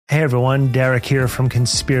Hey everyone, Derek here from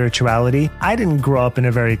Conspirituality. I didn't grow up in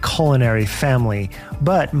a very culinary family,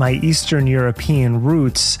 but my Eastern European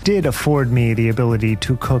roots did afford me the ability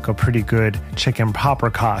to cook a pretty good chicken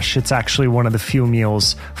paprikash. It's actually one of the few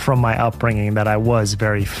meals from my upbringing that I was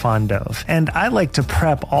very fond of. And I like to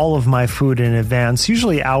prep all of my food in advance,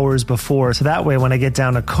 usually hours before, so that way when I get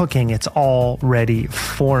down to cooking, it's all ready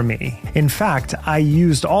for me. In fact, I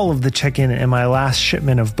used all of the chicken in my last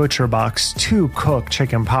shipment of ButcherBox to cook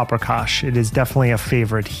chicken paprikash. It is definitely a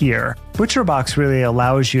favorite here. ButcherBox really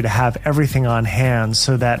allows you to have everything on hand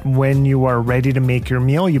so that when you are ready to make your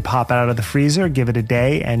meal, you pop it out of the freezer, give it a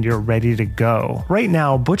day, and you're ready to go. Right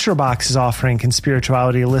now, ButcherBox is offering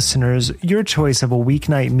Conspirituality listeners your choice of a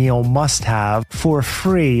weeknight meal must-have for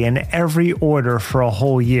free in every order for a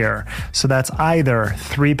whole year. So that's either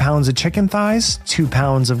 3 pounds of chicken thighs, 2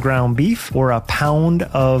 pounds of ground beef, or a pound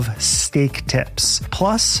of steak tips.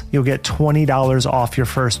 Plus, you'll get $20 off your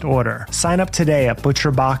first order. Sign up today at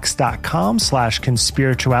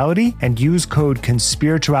butcherbox.com/conspirituality and use code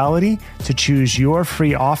conspirituality to choose your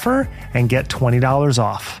free offer and get $20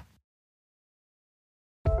 off.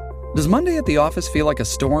 Does Monday at the office feel like a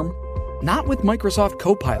storm? Not with Microsoft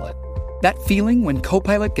Copilot. That feeling when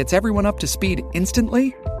Copilot gets everyone up to speed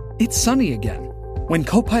instantly? It's sunny again. When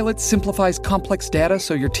Copilot simplifies complex data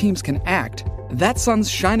so your teams can act, that sun's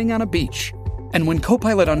shining on a beach. And when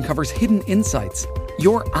Copilot uncovers hidden insights,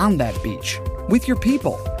 you're on that beach with your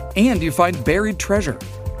people, and you find buried treasure.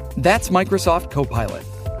 That's Microsoft Copilot.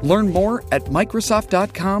 Learn more at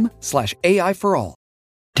Microsoft.com/AI for all.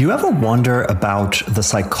 Do you ever wonder about the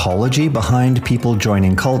psychology behind people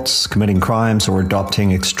joining cults, committing crimes, or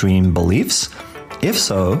adopting extreme beliefs? If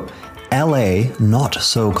so, LA Not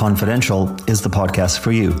So Confidential is the podcast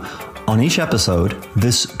for you. On each episode,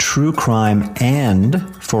 this true crime and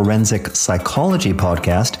forensic psychology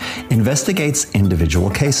podcast investigates individual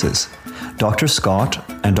cases. Dr. Scott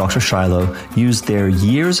and Dr. Shiloh use their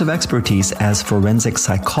years of expertise as forensic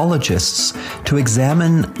psychologists to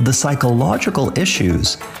examine the psychological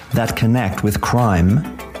issues that connect with crime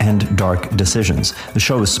and dark decisions. The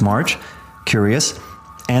show is smart, curious,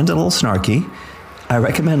 and a little snarky. I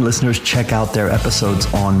recommend listeners check out their episodes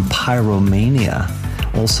on pyromania,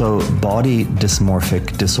 also body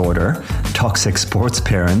dysmorphic disorder, toxic sports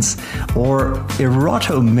parents, or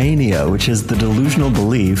erotomania, which is the delusional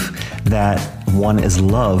belief that one is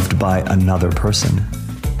loved by another person.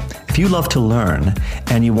 If you love to learn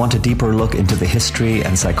and you want a deeper look into the history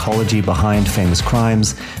and psychology behind famous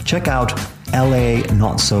crimes, check out LA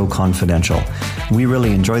Not So Confidential. We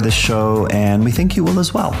really enjoy this show and we think you will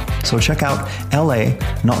as well. So check out LA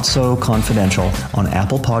Not So Confidential on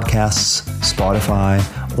Apple Podcasts, Spotify,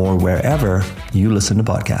 or wherever you listen to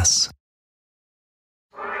podcasts.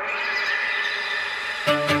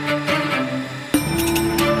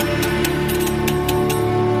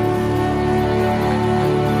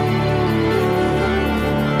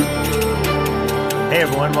 Hey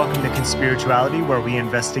everyone, welcome to Conspirituality, where we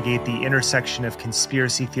investigate the intersection of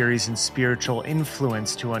conspiracy theories and spiritual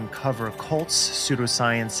influence to uncover cults,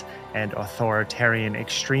 pseudoscience, and authoritarian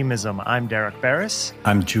extremism. I'm Derek Barris.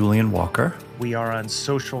 I'm Julian Walker. We are on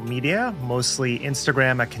social media, mostly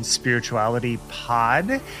Instagram at Conspirituality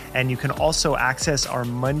Pod, and you can also access our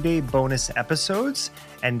Monday bonus episodes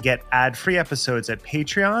and get ad-free episodes at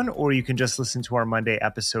Patreon, or you can just listen to our Monday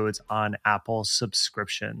episodes on Apple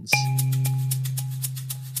subscriptions.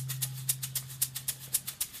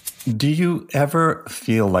 Do you ever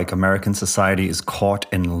feel like American society is caught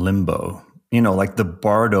in limbo? You know, like the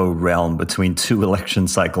Bardo realm between two election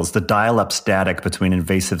cycles, the dial-up static between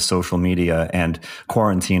invasive social media and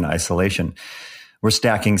quarantine isolation. We're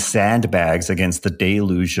stacking sandbags against the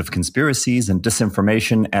deluge of conspiracies and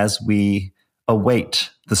disinformation as we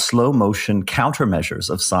await the slow-motion countermeasures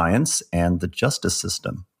of science and the justice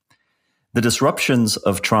system. The disruptions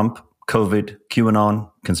of Trump, COVID, QAnon,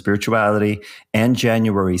 Conspirituality, and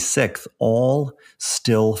January 6th all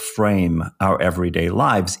still frame our everyday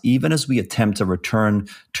lives, even as we attempt to return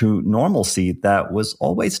to normalcy that was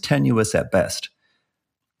always tenuous at best.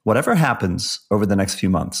 Whatever happens over the next few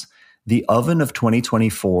months, the oven of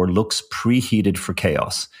 2024 looks preheated for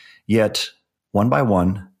chaos. Yet, one by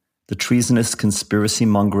one, the treasonous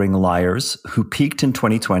conspiracy-mongering liars who peaked in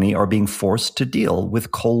 2020 are being forced to deal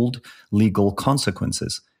with cold legal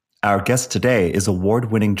consequences. Our guest today is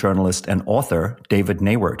award-winning journalist and author David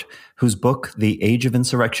Neiwert, whose book, The Age of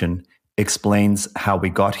Insurrection, explains how we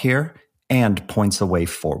got here and points a way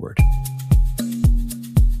forward.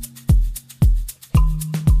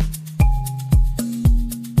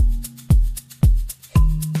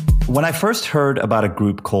 When I first heard about a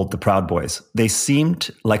group called the Proud Boys, they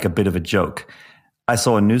seemed like a bit of a joke. I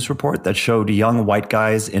saw a news report that showed young white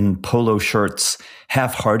guys in polo shirts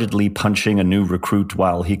half-heartedly punching a new recruit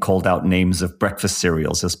while he called out names of breakfast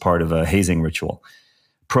cereals as part of a hazing ritual.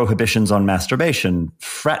 Prohibitions on masturbation,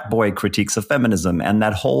 frat boy critiques of feminism, and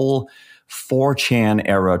that whole 4chan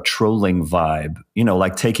era trolling vibe,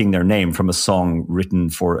 like taking their name from a song written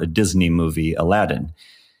for a Disney movie, Aladdin.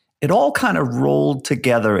 It all kind of rolled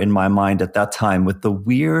together in my mind at that time with the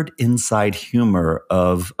weird inside humor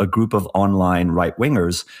of a group of online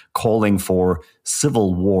right-wingers calling for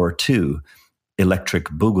Civil War II, Electric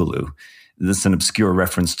Boogaloo. This is an obscure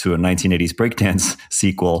reference to a 1980s breakdance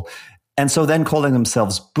sequel. And so then calling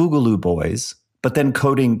themselves Boogaloo Boys, but then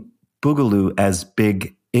coding Boogaloo as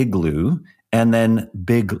Big Igloo and then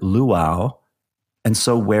Big Luau, and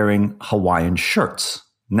so wearing Hawaiian shirts.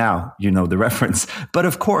 Now you know the reference. But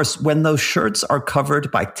of course, when those shirts are covered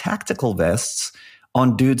by tactical vests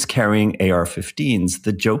on dudes carrying AR-15s,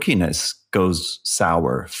 the jokiness goes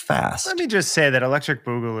sour fast. Let me just say that Electric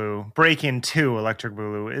Boogaloo, Break-In 2 Electric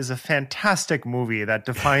Boogaloo, is a fantastic movie that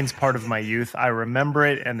defines part of my youth. I remember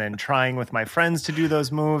it and then trying with my friends to do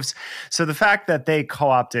those moves. So the fact that they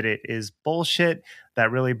co-opted it is bullshit. That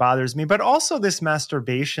really bothers me. But also this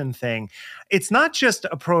masturbation thing. It's not just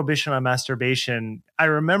a prohibition on masturbation. I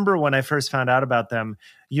remember when I first found out about them,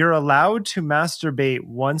 you're allowed to masturbate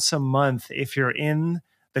once a month if you're in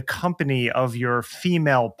the company of your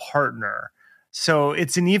female partner. So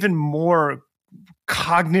it's an even more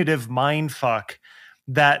cognitive mindfuck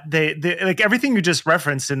that they like everything you just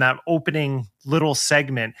referenced in that opening little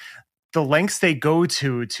segment. The lengths they go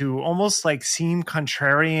to almost like seem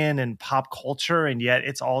contrarian and pop culture, and yet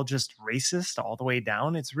it's all just racist all the way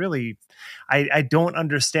down. It's really, I don't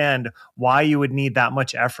understand why you would need that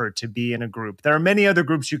much effort to be in a group. There are many other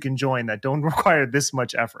groups you can join that don't require this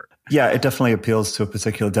much effort. Yeah, it definitely appeals to a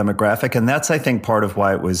particular demographic. And that's, I think, part of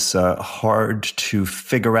why it was hard to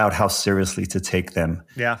figure out how seriously to take them.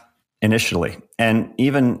 Yeah. Initially. And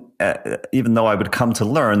even though I would come to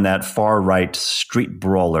learn that far-right street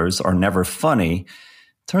brawlers are never funny,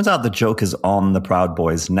 turns out the joke is on the Proud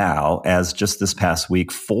Boys now, as just this past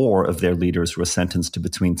week, 4 of their leaders were sentenced to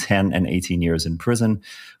between 10 and 18 years in prison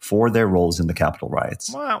for their roles in the Capitol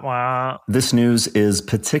riots. Wah, wah. This news is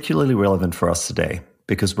particularly relevant for us today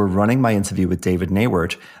because we're running my interview with David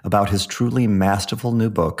Neiwert about his truly masterful new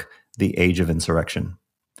book, The Age of Insurrection.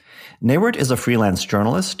 Neiwert is a freelance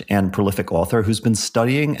journalist and prolific author who's been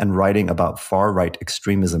studying and writing about far-right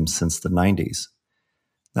extremism since the 90s.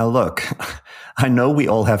 Now look, I know we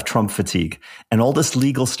all have Trump fatigue, and all this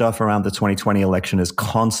legal stuff around the 2020 election is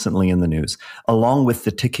constantly in the news, along with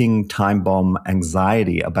the ticking time bomb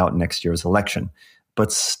anxiety about next year's election.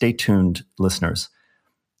 But stay tuned, listeners.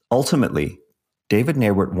 Ultimately, David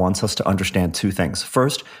Neiwert wants us to understand 2 things.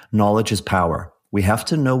 First, knowledge is power. We have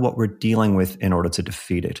to know what we're dealing with in order to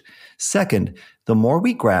defeat it. Second, the more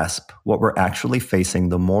we grasp what we're actually facing,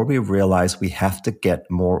 the more we realize we have to get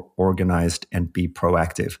more organized and be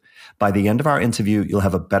proactive. By the end of our interview, you'll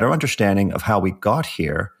have a better understanding of how we got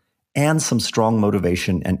here and some strong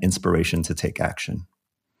motivation and inspiration to take action.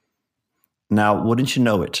 Now, wouldn't you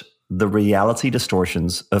know it? The reality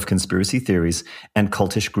distortions of conspiracy theories and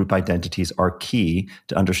cultish group identities are key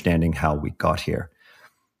to understanding how we got here.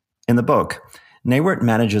 In the book, Neiwert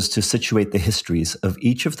manages to situate the histories of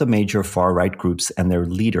each of the major far-right groups and their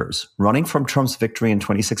leaders, running from Trump's victory in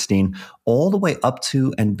 2016 all the way up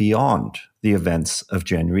to and beyond the events of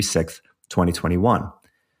January 6th, 2021.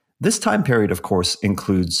 This time period, of course,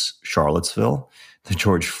 includes Charlottesville, the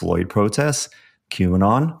George Floyd protests,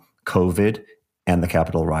 QAnon, COVID, and the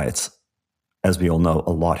Capitol riots. As we all know,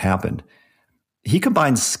 a lot happened. He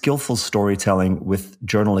combines skillful storytelling with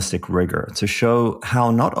journalistic rigor to show how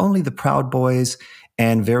not only the Proud Boys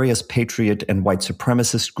and various patriot and white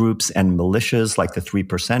supremacist groups and militias like the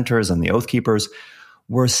 3%ers and the Oath Keepers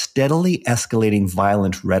were steadily escalating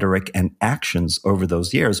violent rhetoric and actions over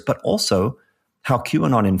those years, but also how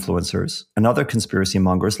QAnon influencers and other conspiracy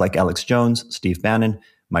mongers like Alex Jones, Steve Bannon,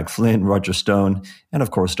 Mike Flynn, Roger Stone, and of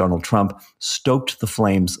course Donald Trump stoked the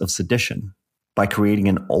flames of sedition by creating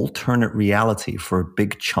an alternate reality for a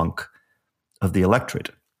big chunk of the electorate.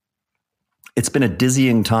 It's been a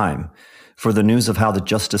dizzying time for the news of how the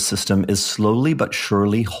justice system is slowly but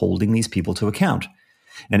surely holding these people to account.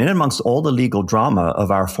 And in amongst all the legal drama of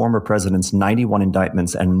our former president's 91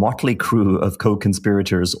 indictments and motley crew of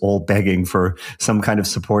co-conspirators all begging for some kind of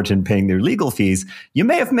support in paying their legal fees, you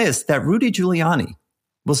may have missed that Rudy Giuliani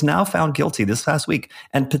was now found guilty this past week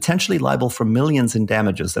and potentially liable for millions in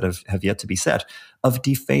damages that have yet to be set of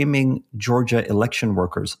defaming Georgia election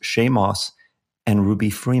workers Shay Moss and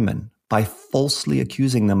Ruby Freeman by falsely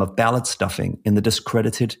accusing them of ballot stuffing in the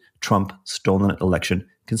discredited Trump stolen election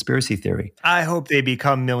conspiracy theory. I hope they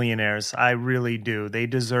become millionaires. I really do. They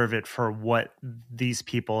deserve it for what these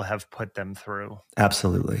people have put them through.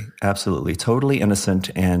 Absolutely. Absolutely. Totally innocent.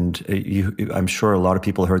 And I'm sure a lot of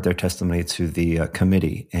people heard their testimony to the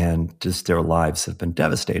committee, and just their lives have been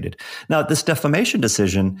devastated. Now, this defamation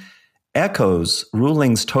decision echoes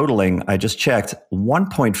rulings totaling, I just checked,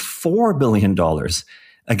 $1.4 billion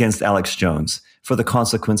against Alex Jones for the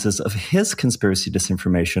consequences of his conspiracy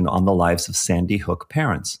disinformation on the lives of Sandy Hook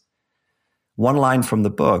parents. One line from the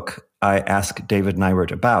book I asked David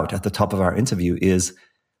Neiwert about at the top of our interview is,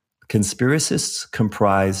 conspiracists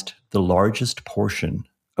comprised the largest portion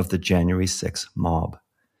of the January 6th mob.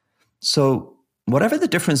 So whatever the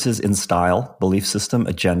differences in style, belief system,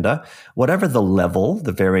 agenda, whatever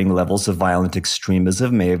the varying levels of violent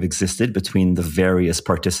extremism may have existed between the various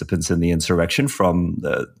participants in the insurrection, from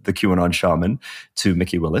the QAnon shaman to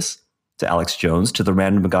Mickey Willis, to Alex Jones, to the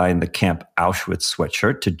random guy in the Camp Auschwitz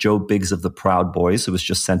sweatshirt, to Joe Biggs of the Proud Boys, who was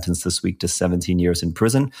just sentenced this week to 17 years in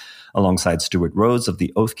prison, alongside Stuart Rhodes of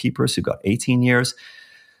the Oath Keepers, who got 18 years.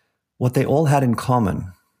 What they all had in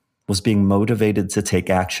common was being motivated to take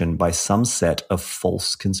action by some set of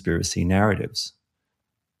false conspiracy narratives.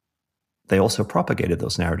 They also propagated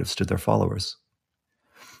those narratives to their followers.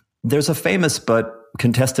 There's a famous but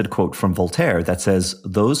contested quote from Voltaire that says,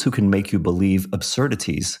 "Those who can make you believe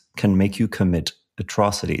absurdities can make you commit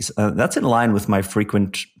atrocities." That's in line with my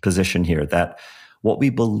frequent position here, that what we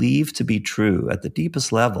believe to be true at the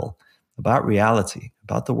deepest level about reality,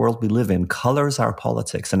 about the world we live in, colors our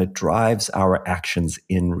politics, and it drives our actions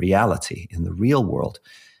in reality, in the real world.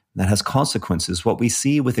 And that has consequences. What we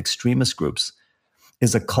see with extremist groups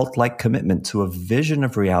is a cult-like commitment to a vision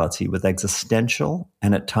of reality with existential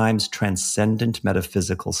and at times transcendent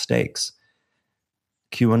metaphysical stakes.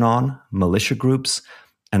 QAnon, militia groups,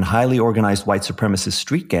 and highly organized white supremacist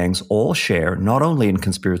street gangs all share not only in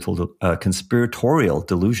conspiratorial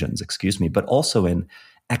delusions, but also in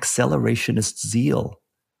accelerationist zeal,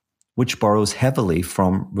 which borrows heavily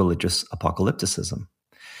from religious apocalypticism.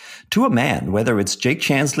 To a man, whether it's Jake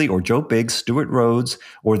Chansley or Joe Biggs, Stuart Rhodes,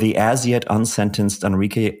 or the as-yet unsentenced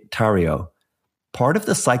Enrique Tarrio, part of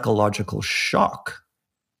the psychological shock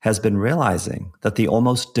has been realizing that the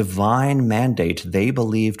almost divine mandate they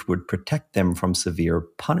believed would protect them from severe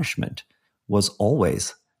punishment was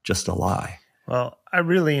always just a lie. Well, I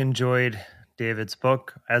really enjoyed David's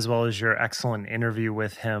book, as well as your excellent interview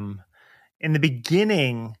with him. In the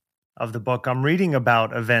beginning of the book, I'm reading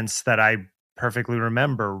about events that I perfectly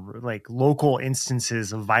remember, like local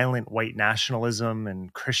instances of violent white nationalism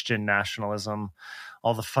and Christian nationalism,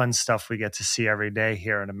 all the fun stuff we get to see every day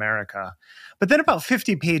here in America. But then about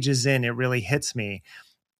 50 pages in, it really hits me.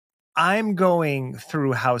 I'm going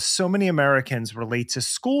through how so many Americans relate to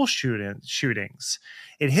school shootings.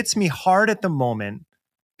 It hits me hard at the moment,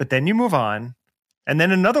 but then you move on, and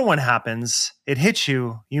then another one happens, it hits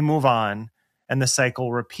you, you move on, and the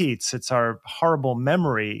cycle repeats. It's our horrible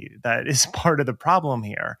memory that is part of the problem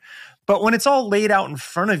here. But when it's all laid out in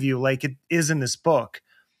front of you, like it is in this book,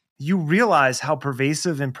 you realize how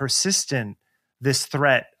pervasive and persistent this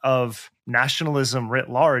threat of nationalism writ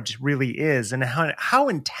large really is, and how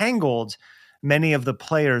entangled many of the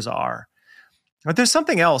players are. But there's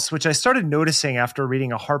something else which I started noticing after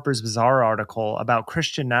reading a Harper's Bazaar article about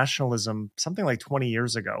Christian nationalism something like 20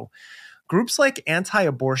 years ago. Groups like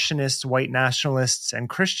anti-abortionists, white nationalists, and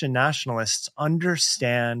Christian nationalists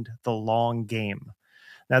understand the long game.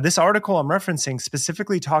 Now, this article I'm referencing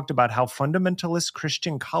specifically talked about how fundamentalist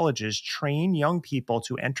Christian colleges train young people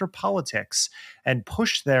to enter politics and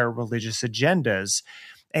push their religious agendas.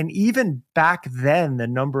 And even back then, the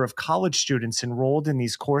number of college students enrolled in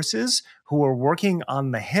these courses who were working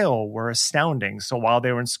on the Hill were astounding. So while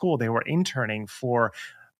they were in school, they were interning for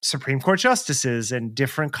Supreme Court justices and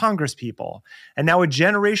different Congress people. And now a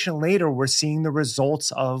generation later, we're seeing the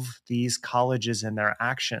results of these colleges and their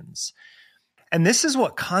actions. And this is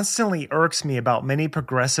what constantly irks me about many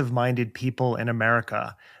progressive-minded people in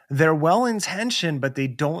America. They're well-intentioned, but they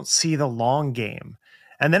don't see the long game.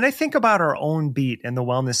 And then I think about our own beat in the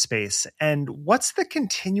wellness space, and what's the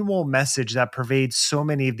continual message that pervades so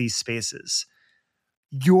many of these spaces?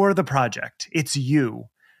 You're the project. It's you.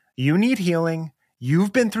 You need healing.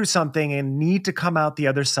 You've been through something and need to come out the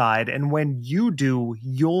other side. And when you do,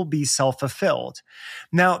 you'll be self-fulfilled.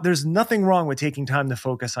 Now, there's nothing wrong with taking time to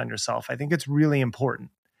focus on yourself. I think it's really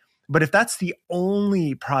important. But if that's the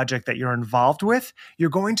only project that you're involved with,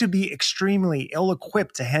 you're going to be extremely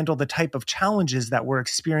ill-equipped to handle the type of challenges that we're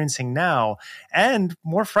experiencing now, and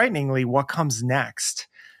more frighteningly, what comes next.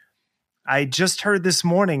 I just heard this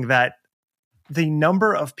morning that the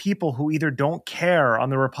number of people who either don't care on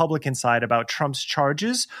the Republican side about Trump's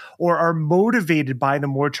charges or are motivated by the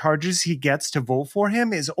more charges he gets to vote for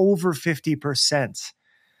him is over 50%.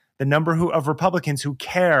 The number of Republicans who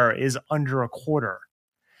care is under a quarter.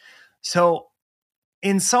 So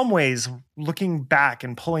in some ways, looking back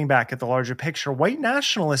and pulling back at the larger picture, white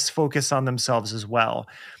nationalists focus on themselves as well.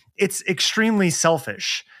 It's extremely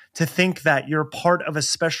selfish to think that you're part of a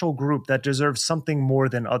special group that deserves something more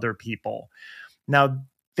than other people. Now,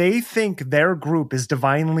 they think their group is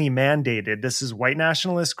divinely mandated. This is white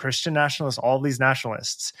nationalists, Christian nationalists, all these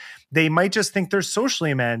nationalists. They might just think they're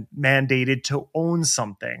socially mandated to own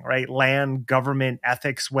something, right? Land, government,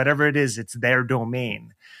 ethics, whatever it is, it's their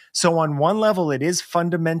domain. So on one level, it is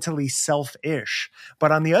fundamentally selfish.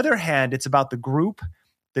 But on the other hand, it's about the group,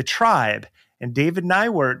 the tribe. And David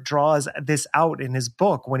Neiwert draws this out in his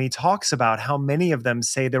book when he talks about how many of them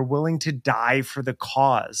say they're willing to die for the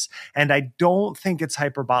cause. And I don't think it's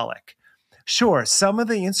hyperbolic. Sure, some of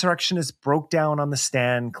the insurrectionists broke down on the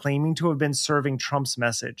stand, claiming to have been serving Trump's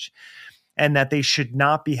message and that they should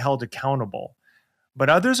not be held accountable.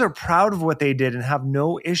 But others are proud of what they did and have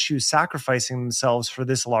no issue sacrificing themselves for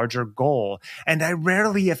this larger goal. And I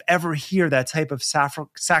rarely, if ever, hear that type of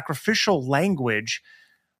sacrificial language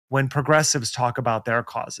when progressives talk about their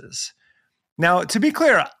causes. Now, to be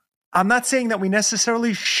clear, I'm not saying that we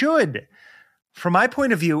necessarily should. From my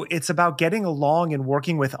point of view, it's about getting along and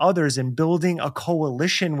working with others and building a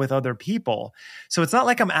coalition with other people. So it's not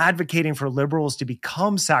like I'm advocating for liberals to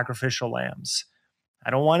become sacrificial lambs. I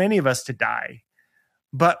don't want any of us to die.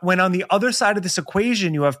 But when on the other side of this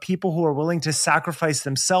equation, you have people who are willing to sacrifice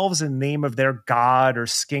themselves in the name of their God or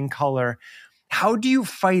skin color, how do you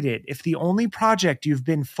fight it if the only project you've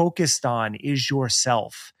been focused on is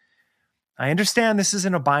yourself? I understand this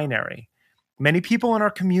isn't a binary. Many people in our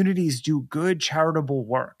communities do good charitable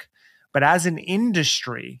work. But as an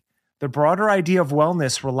industry, the broader idea of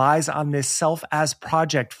wellness relies on this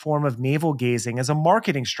self-as-project form of navel-gazing as a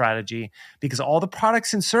marketing strategy because all the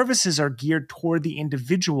products and services are geared toward the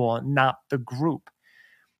individual, not the group.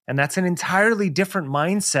 And that's an entirely different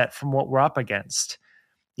mindset from what we're up against.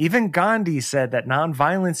 Even Gandhi said that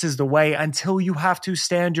nonviolence is the way until you have to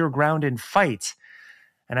stand your ground and fight.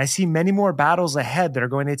 And I see many more battles ahead that are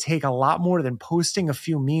going to take a lot more than posting a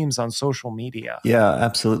few memes on social media. Yeah,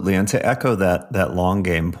 absolutely. And to echo that long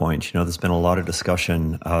game point, there's been a lot of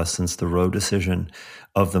discussion since the Roe decision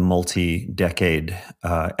of the multi-decade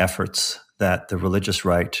efforts that the religious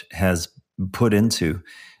right has put into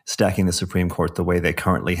stacking the Supreme Court the way they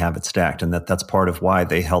currently have it stacked, and that's part of why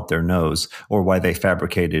they held their nose or why they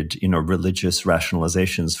fabricated, religious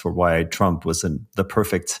rationalizations for why Trump was the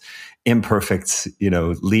perfect, imperfect,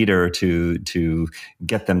 leader to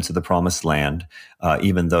get them to the promised land,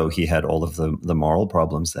 even though he had all of the moral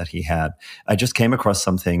problems that he had. I just came across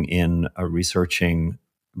something in researching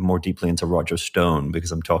more deeply into Roger Stone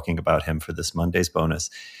because I'm talking about him for this Monday's bonus.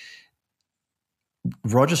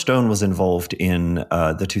 Roger Stone was involved in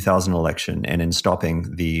the 2000 election and in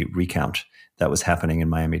stopping the recount that was happening in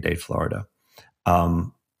Miami-Dade, Florida.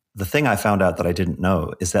 The thing I found out that I didn't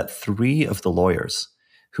know is that 3 of the lawyers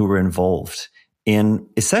who were involved in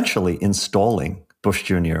essentially installing Bush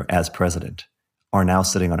Jr. as president are now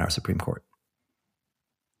sitting on our Supreme Court.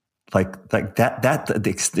 Like that.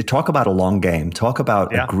 They talk about a long game. Talk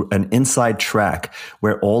about an inside track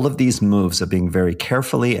where all of these moves are being very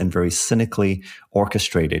carefully and very cynically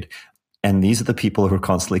orchestrated. And these are the people who are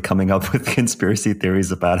constantly coming up with conspiracy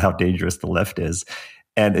theories about how dangerous the left is.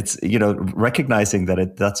 And it's, recognizing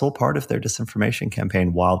that that's all part of their disinformation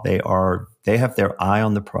campaign while they have their eye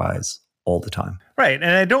on the prize all the time. Right.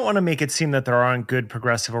 And I don't want to make it seem that there aren't good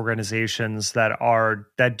progressive organizations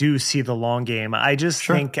that do see the long game. I just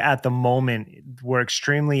think at the moment we're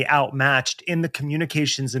extremely outmatched in the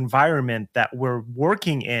communications environment that we're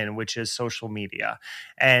working in, which is social media.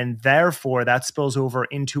 And therefore that spills over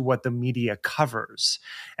into what the media covers.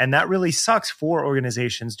 And that really sucks for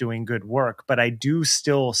organizations doing good work. But I do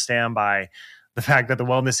still stand by the fact that the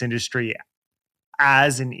wellness industry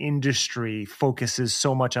as an industry focuses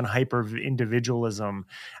so much on hyper individualism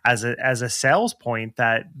as a sales point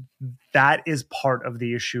that is part of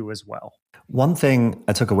the issue as well. One thing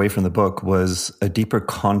I took away from the book was a deeper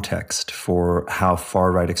context for how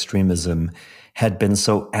far-right extremism had been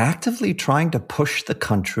so actively trying to push the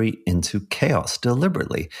country into chaos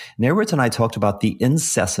deliberately. Neiwert and I talked about the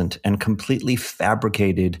incessant and completely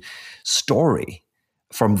fabricated story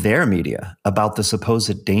from their media about the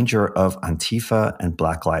supposed danger of Antifa and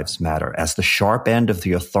Black Lives Matter as the sharp end of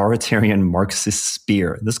the authoritarian Marxist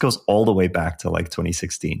spear. This goes all the way back to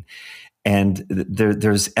 2016. And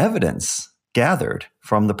there's evidence gathered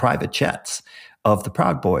from the private jets of the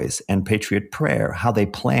Proud Boys and Patriot Prayer, how they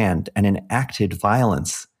planned and enacted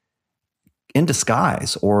violence in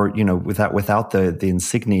disguise, or without the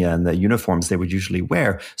insignia and the uniforms they would usually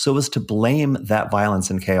wear, so as to blame that violence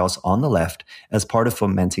and chaos on the left as part of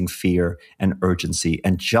fomenting fear and urgency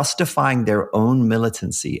and justifying their own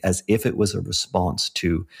militancy as if it was a response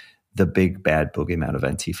to the big bad boogeyman of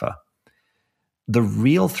Antifa. The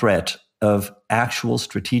real threat of actual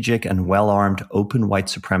strategic and well-armed open white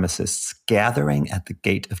supremacists gathering at the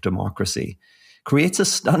gate of democracy creates a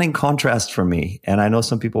stunning contrast for me. And I know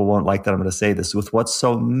some people won't like that I'm going to say this, with what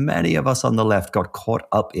so many of us on the left got caught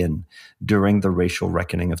up in during the racial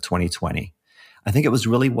reckoning of 2020. I think it was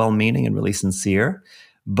really well-meaning and really sincere,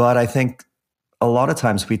 but I think a lot of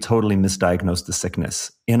times we totally misdiagnosed the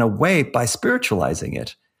sickness, in a way, by spiritualizing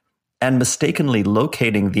it and mistakenly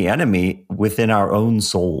locating the enemy within our own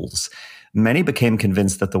souls. Many became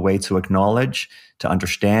convinced that the way to acknowledge, to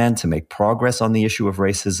understand, to make progress on the issue of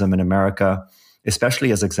racism in America,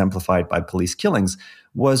 especially as exemplified by police killings,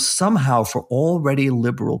 was somehow for already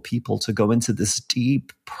liberal people to go into this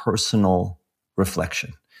deep personal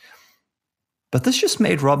reflection. But this just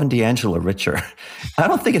made Robin DiAngelo richer. I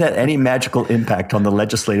don't think it had any magical impact on the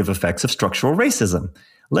legislative effects of structural racism,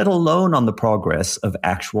 let alone on the progress of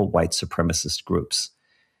actual white supremacist groups.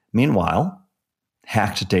 Meanwhile,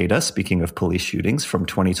 hacked data, speaking of police shootings from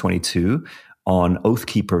 2022 on Oath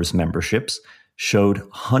Keepers memberships, showed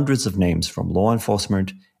hundreds of names from law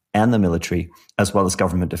enforcement and the military, as well as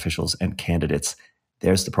government officials and candidates.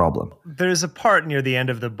 There's the problem. There's a part near the end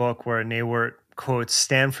of the book where Neiwert quotes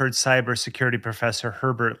Stanford cybersecurity professor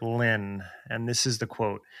Herbert Lin, and this is the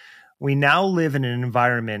quote: "We now live in an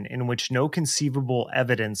environment in which no conceivable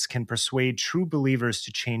evidence can persuade true believers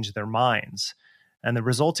to change their minds, and the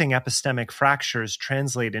resulting epistemic fractures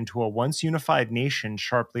translate into a once unified nation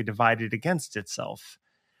sharply divided against itself.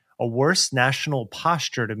 A worse national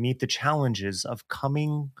posture to meet the challenges of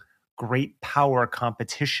coming great power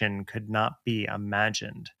competition could not be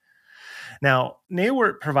imagined." Now,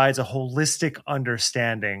 Neiwert provides a holistic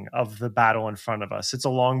understanding of the battle in front of us. It's a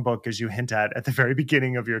long book, as you hint at the very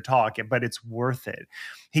beginning of your talk, but it's worth it.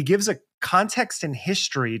 He gives a context and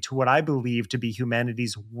history to what I believe to be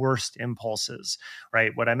humanity's worst impulses,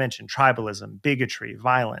 right? What I mentioned, tribalism, bigotry,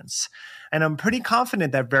 violence. And I'm pretty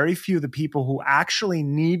confident that very few of the people who actually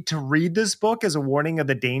need to read this book as a warning of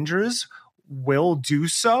the dangers will do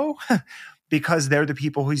so because they're the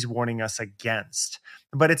people who he's warning us against.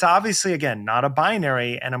 But it's obviously, again, not a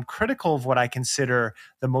binary, and I'm critical of what I consider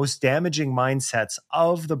the most damaging mindsets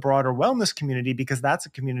of the broader wellness community, because that's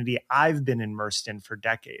a community I've been immersed in for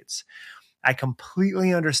decades. I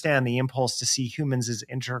completely understand the impulse to see humans as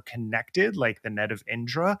interconnected, like the net of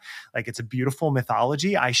Indra. Like, it's a beautiful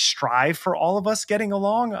mythology. I strive for all of us getting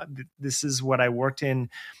along. This is what I worked in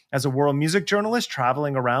as a world music journalist,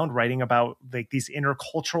 traveling around, writing about like these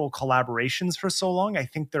intercultural collaborations for so long. I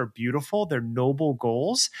think they're beautiful. They're noble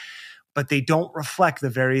goals, but they don't reflect the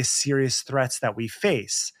various serious threats that we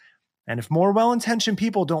face. And if more well-intentioned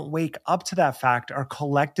people don't wake up to that fact, our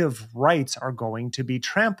collective rights are going to be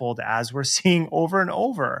trampled, as we're seeing over and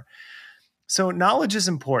over. So knowledge is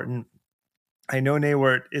important. I know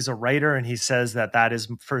Neiwert is a writer, and he says that that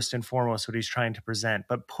is first and foremost what he's trying to present.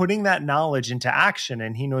 But putting that knowledge into action,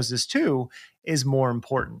 and he knows this too, is more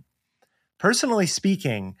important. Personally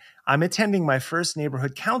speaking, I'm attending my first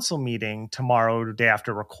neighborhood council meeting tomorrow, the day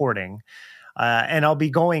after recording. And I'll be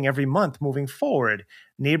going every month moving forward.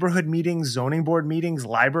 Neighborhood meetings, zoning board meetings,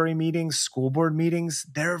 library meetings, school board meetings,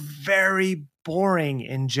 they're very boring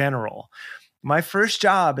in general. My first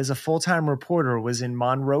job as a full-time reporter was in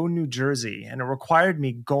Monroe, New Jersey, and it required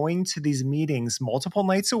me going to these meetings multiple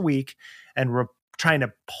nights a week and trying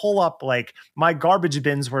to pull up, like, my garbage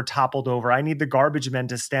bins were toppled over. I need the garbage men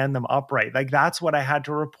to stand them upright. Like, that's what I had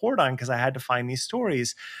to report on because I had to find these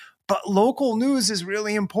stories. But local news is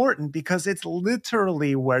really important because it's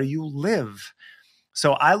literally where you live.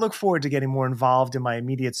 So I look forward to getting more involved in my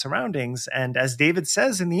immediate surroundings. And as David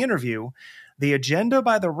says in the interview, the agenda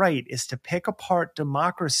by the right is to pick apart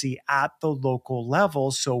democracy at the local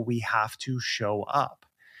level, so we have to show up.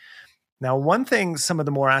 Now, one thing some of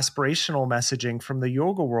the more aspirational messaging from the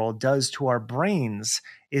yoga world does to our brains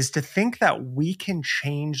is to think that we can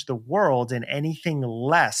change the world and anything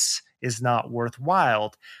less is not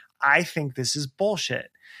worthwhile. I think this is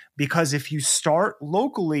bullshit, because if you start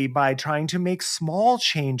locally by trying to make small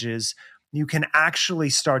changes, you can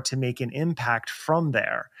actually start to make an impact from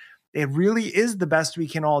there. It really is the best we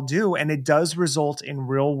can all do, and it does result in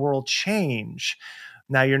real world change.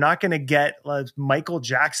 Now, you're not going to get a Michael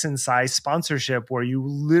Jackson-sized sponsorship where you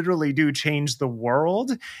literally do change the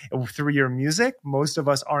world through your music. Most of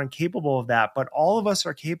us aren't capable of that, but all of us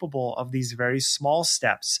are capable of these very small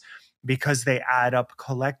steps because they add up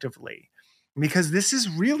collectively. Because this is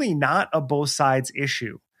really not a both sides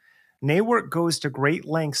issue. Neiwert goes to great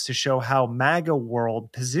lengths to show how MAGA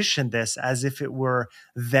world positioned this as if it were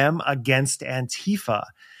them against Antifa.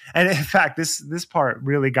 And in fact, this part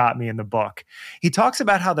really got me in the book. He talks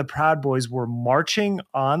about how the Proud Boys were marching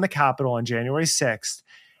on the Capitol on January 6th,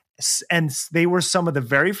 and they were some of the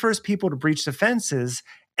very first people to breach the fences,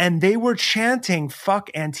 and they were chanting, "Fuck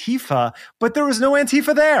Antifa," but there was no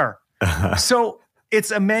Antifa there. So it's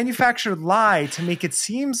a manufactured lie to make it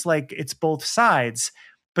seem like it's both sides.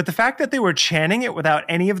 But the fact that they were chanting it without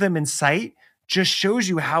any of them in sight just shows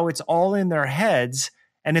you how it's all in their heads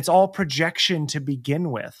and it's all projection to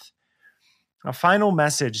begin with. A final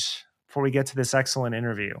message before we get to this excellent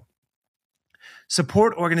interview.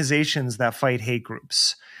 Support organizations that fight hate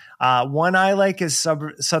groups. One I like is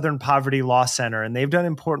Southern Poverty Law Center, and they've done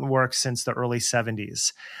important work since the early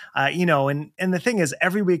 70s. And the thing is,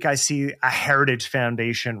 every week I see a Heritage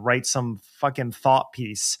Foundation write some fucking thought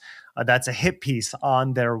piece that's a hit piece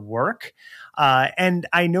on their work. And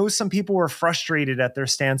I know some people were frustrated at their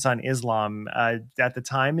stance on Islam at the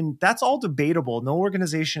time, and that's all debatable. No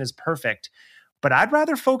organization is perfect. But I'd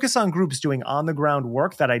rather focus on groups doing on-the-ground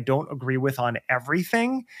work that I don't agree with on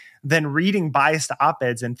everything than reading biased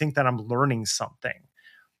op-eds and think that I'm learning something.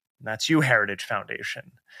 And that's you, Heritage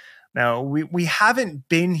Foundation. Now, we haven't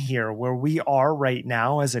been here where we are right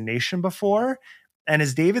now as a nation before. And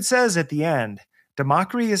as David says at the end,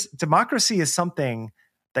 democracy is something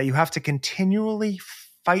that you have to continually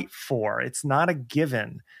fight for. It's not a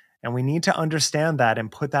given. And we need to understand that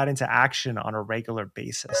and put that into action on a regular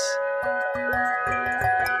basis.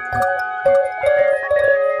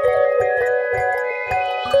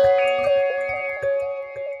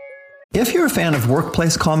 If you're a fan of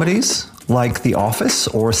workplace comedies like The Office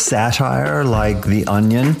or satire like The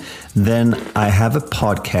Onion, then I have a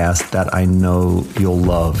podcast that I know you'll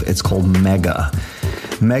love. It's called Mega.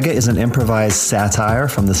 Mega is an improvised satire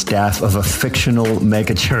from the staff of a fictional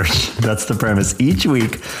mega church. That's the premise. Each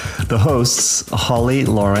week, the hosts, Holly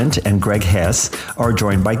Laurent and Greg Hess, are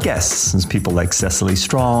joined by guests, people like Cecily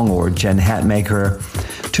Strong or Jen Hatmaker,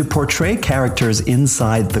 to portray characters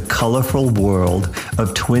inside the colorful world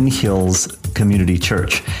of Twin Hills Community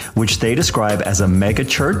Church, which they describe as a mega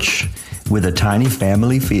church with a tiny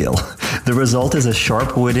family feel. The result is a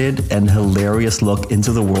sharp-witted and hilarious look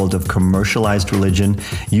into the world of commercialized religion,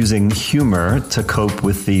 using humor to cope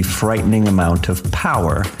with the frightening amount of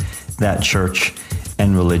power that church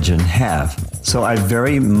and religion have. So I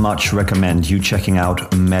very much recommend you checking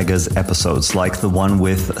out Mega's episodes, like the one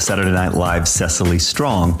with Saturday Night Live's Cecily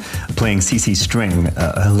Strong, playing CeCe String,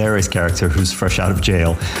 a hilarious character who's fresh out of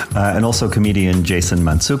jail, and also comedian Jason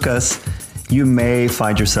Mantzoukas. You may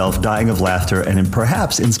find yourself dying of laughter and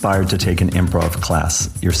perhaps inspired to take an improv class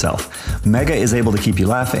yourself. Mega is able to keep you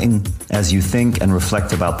laughing as you think and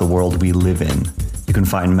reflect about the world we live in. You can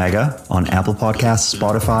find Mega on Apple Podcasts,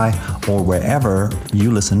 Spotify, or wherever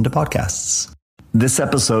you listen to podcasts. This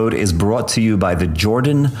episode is brought to you by the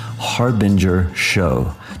Jordan Harbinger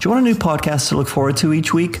Show. Do you want a new podcast to look forward to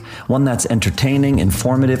each week? One that's entertaining,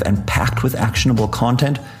 informative, and packed with actionable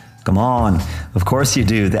content? Come on. Of course you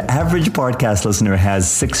do. The average podcast listener has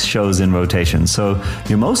 6 shows in rotation, so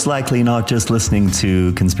you're most likely not just listening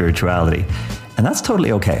to Conspirituality. And that's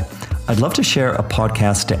totally okay. I'd love to share a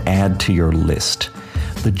podcast to add to your list.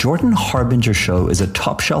 The Jordan Harbinger Show is a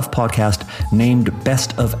top shelf podcast named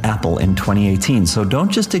Best of Apple in 2018, so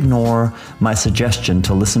don't just ignore my suggestion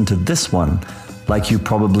to listen to this one like you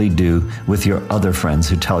probably do with your other friends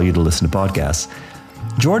who tell you to listen to podcasts.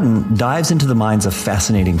 Jordan dives into the minds of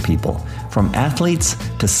fascinating people, from athletes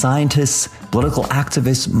to scientists, political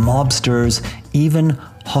activists, mobsters, even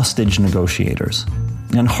hostage negotiators.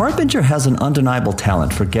 And Harbinger has an undeniable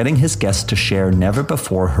talent for getting his guests to share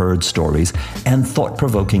never-before-heard stories and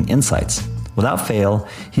thought-provoking insights. Without fail,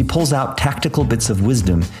 he pulls out tactical bits of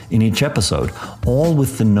wisdom in each episode, all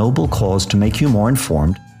with the noble cause to make you more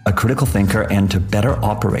informed, a critical thinker, and to better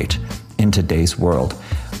operate in today's world.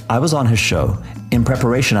 I was on his show. In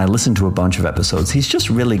preparation, I listened to a bunch of episodes. He's just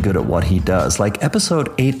really good at what he does. Like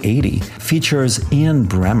episode 880 features Ian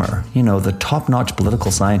Bremmer, the top-notch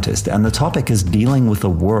political scientist, and the topic is dealing with a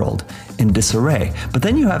world in disarray. But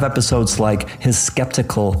then you have episodes like his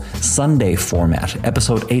skeptical Sunday format.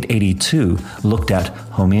 Episode 882 looked at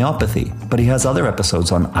homeopathy, but he has other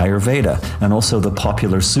episodes on Ayurveda and also the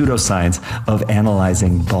popular pseudoscience of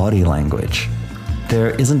analyzing body language. There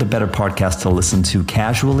isn't a better podcast to listen to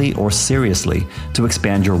casually or seriously to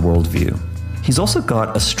expand your worldview. He's also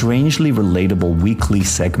got a strangely relatable weekly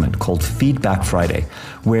segment called Feedback Friday,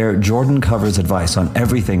 where Jordan covers advice on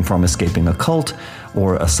everything from escaping a cult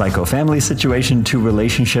or a psycho family situation to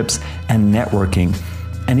relationships and networking,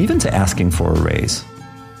 and even to asking for a raise.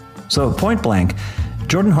 So point blank,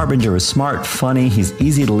 Jordan Harbinger is smart, funny, he's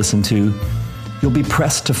easy to listen to. You'll be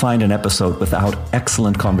pressed to find an episode without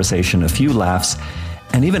excellent conversation, a few laughs,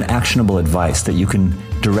 and even actionable advice that you can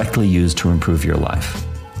directly use to improve your life.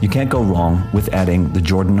 You can't go wrong with adding the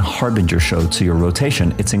Jordan Harbinger Show to your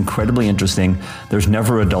rotation. It's incredibly interesting. There's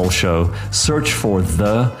never a dull show. Search for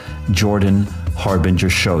The Jordan Harbinger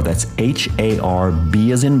Show. That's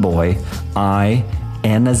H-A-R-B as in boy,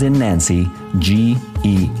 I-N as in Nancy,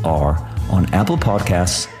 G-E-R on Apple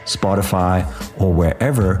Podcasts, Spotify, or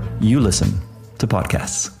wherever you listen to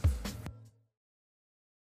podcasts.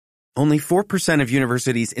 Only 4% of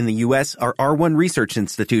universities in the U.S. are R1 research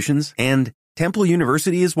institutions, and Temple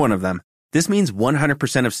University is one of them. This means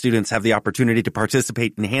 100% of students have the opportunity to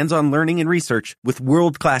participate in hands-on learning and research with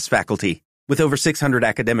world-class faculty. With over 600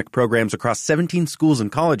 academic programs across 17 schools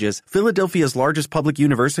and colleges, Philadelphia's largest public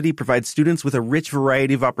university provides students with a rich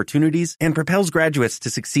variety of opportunities and propels graduates to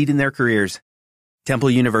succeed in their careers. Temple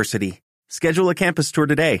University. Schedule a campus tour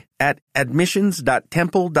today at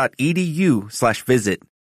admissions.temple.edu/visit.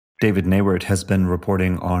 David Neiwert has been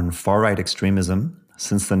reporting on far-right extremism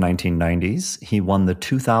since the 1990s. He won the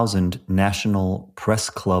 2000 National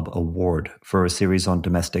Press Club Award for a series on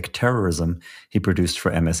domestic terrorism he produced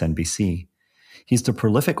for MSNBC. He's the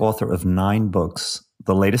prolific author of 9 books,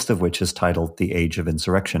 the latest of which is titled The Age of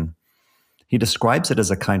Insurrection. He describes it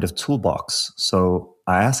as a kind of toolbox, so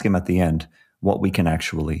I ask him at the end what we can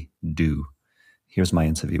actually do. Here's my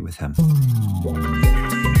interview with him.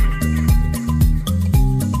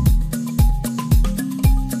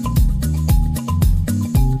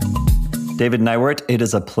 David Neiwert, it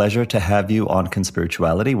is a pleasure to have you on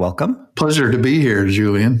Conspirituality. Welcome. Pleasure to be here,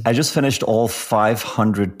 Julian. I just finished all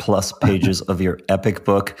 500 plus pages of your epic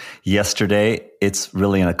book yesterday. It's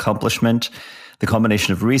really an accomplishment. The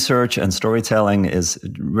combination of research and storytelling is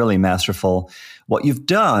really masterful. What you've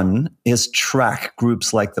done is track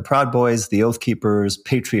groups like the Proud Boys, the Oath Keepers,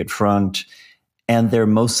 Patriot Front, and their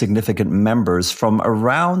most significant members from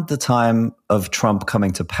around the time of Trump coming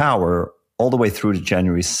to power all the way through to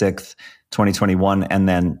January 6th, 2021, and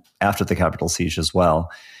then after the Capitol siege as well.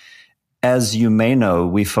 As you may know,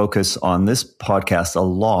 we focus on this podcast a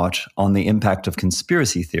lot on the impact of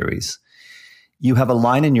conspiracy theories. You have a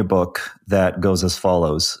line in your book that goes as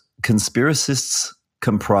follows: conspiracists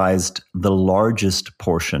comprised the largest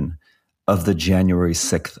portion of the January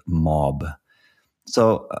 6th mob.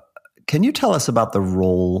 So can you tell us about the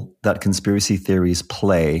role that conspiracy theories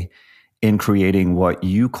play in creating what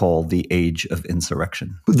you call the age of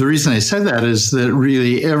insurrection? The reason I said that is that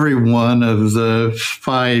really every one of the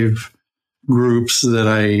 5 groups that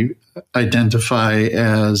I identify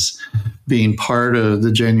as being part of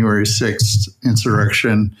the January 6th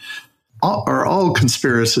insurrection are all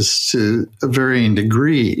conspiracists to varying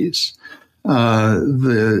degrees.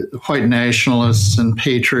 The white nationalists and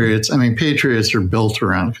patriots, patriots are built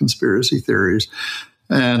around conspiracy theories,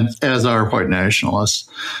 and as are white nationalists.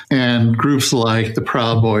 And groups like the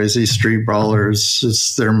Proud Boys, these street brawlers,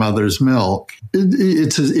 it's their mother's milk.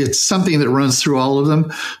 It's something that runs through all of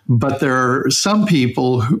them, but there are some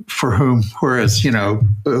people for whom, whereas,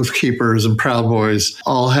 Oath Keepers and Proud Boys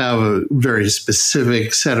all have a very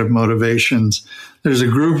specific set of motivations, there's a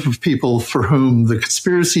group of people for whom the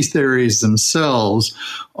conspiracy theories themselves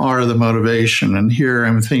are the motivation. And here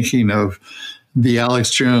I'm thinking of the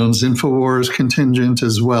Alex Jones InfoWars contingent,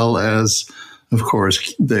 as well as, of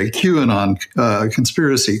course, the QAnon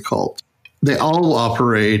conspiracy cult. They all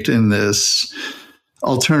operate in this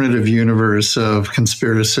alternative universe of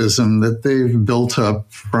conspiracism that they've built up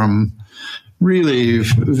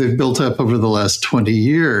over the last 20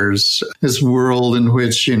 years. This world in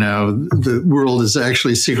which, the world is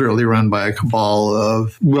actually secretly run by a cabal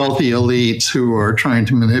of wealthy elites who are trying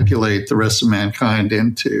to manipulate the rest of mankind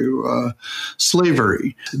into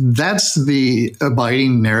slavery. That's the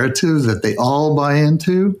abiding narrative that they all buy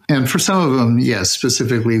into. And for some of them, yes,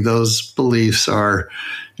 specifically, those beliefs are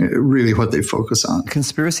really what they focus on.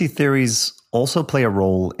 Conspiracy theories also play a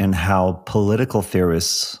role in how political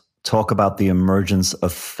theorists talk about the emergence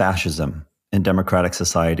of fascism in democratic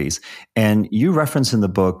societies. And you reference in the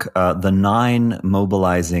book the 9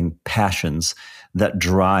 mobilizing passions that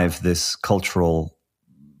drive this cultural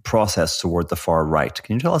process toward the far right.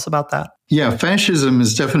 Can you tell us about that? Yeah, fascism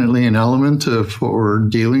is definitely an element of what we're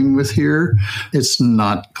dealing with here. It's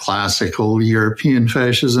not classical European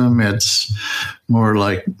fascism. It's more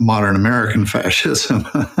like modern American fascism.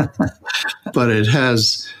 But it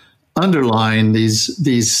has underlying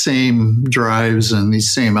these same drives and these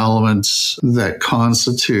same elements that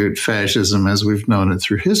constitute fascism as we've known it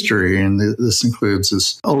through history. And this includes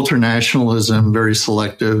this ultranationalism, very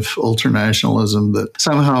selective ultranationalism that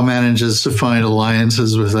somehow manages to find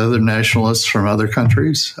alliances with other nationalists from other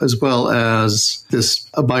countries, as well as this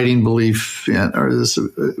abiding belief in, or this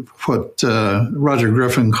what Roger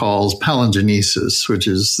Griffin calls palingenesis, which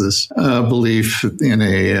is this belief in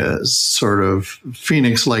a sort of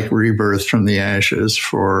phoenix-like rebirth from the ashes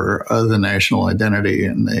for the national identity.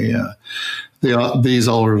 And these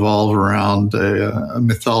all revolve around a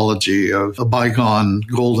mythology of a bygone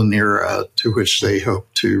golden era to which they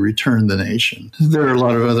hope to return the nation. There are a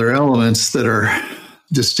lot of other elements that are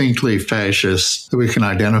distinctly fascist that we can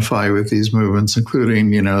identify with these movements,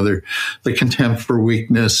 including, the contempt for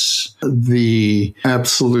weakness, the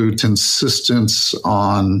absolute insistence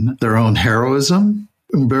on their own heroism.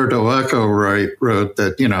 Umberto Eco wrote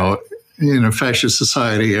that, in a fascist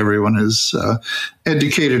society, everyone is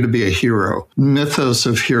educated to be a hero. Mythos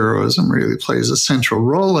of heroism really plays a central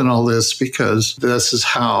role in all this because this is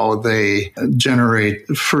how they generate,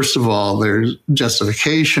 first of all, their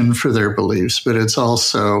justification for their beliefs, but it's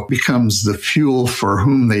also becomes the fuel for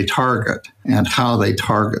whom they target and how they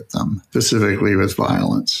target them, specifically with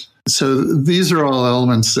violence. So these are all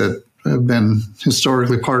elements that have been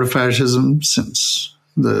historically part of fascism since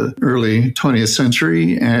the early 20th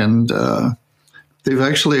century, and they've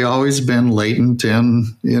actually always been latent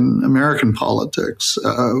in American politics.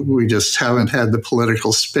 We just haven't had the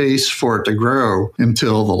political space for it to grow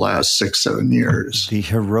until the last 6-7 years. The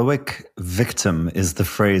heroic victim is the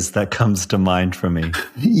phrase that comes to mind for me.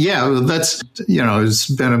 Yeah, that's,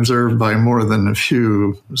 it's been observed by more than a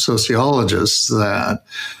few sociologists that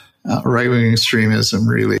right-wing extremism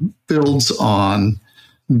really builds on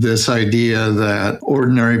this idea that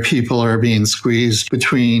ordinary people are being squeezed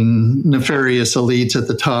between nefarious elites at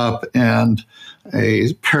the top and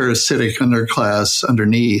a parasitic underclass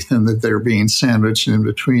underneath, and that they're being sandwiched in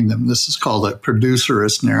between them. This is called a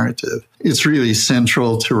producerist narrative. It's really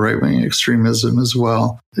central to right-wing extremism as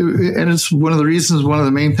well. And it's one of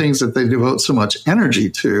the main things that they devote so much energy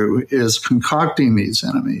to is concocting these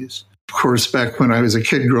enemies. Of course, back when I was a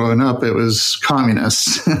kid growing up, it was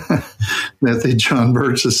communists that the John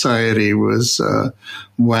Birch Society was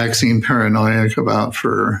waxing paranoid about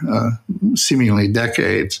for seemingly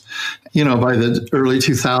decades. By the early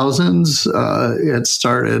 2000s, it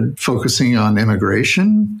started focusing on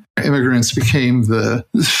immigration. Immigrants became the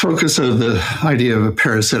focus of the idea of a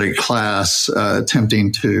parasitic class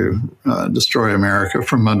attempting to destroy America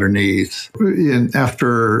from underneath.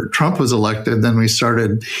 After Trump was elected, then we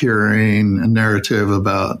started hearing a narrative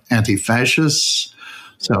about anti-fascists.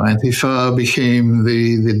 So Antifa became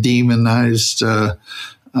the demonized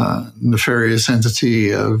nefarious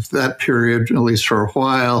entity of that period, at least for a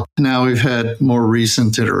while. Now we've had more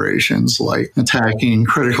recent iterations like attacking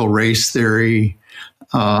critical race theory,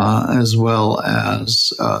 as well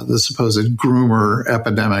as the supposed groomer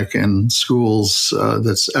epidemic in schools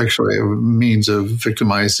that's actually a means of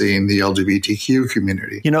victimizing the LGBTQ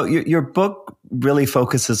community. Your book really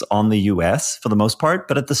focuses on the U.S. for the most part,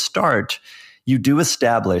 but at the start, you do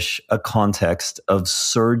establish a context of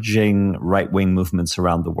surging right-wing movements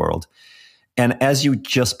around the world. And as you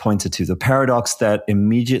just pointed to, the paradox that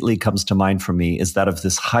immediately comes to mind for me is that of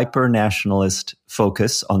this hyper-nationalist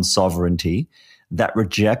focus on sovereignty that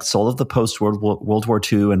rejects all of the post-World War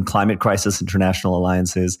II and climate crisis international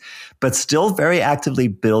alliances, but still very actively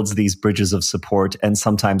builds these bridges of support and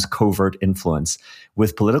sometimes covert influence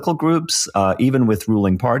with political groups, even with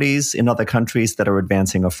ruling parties in other countries that are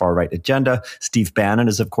advancing a far-right agenda. Steve Bannon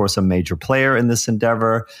is, of course, a major player in this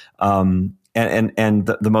endeavor. And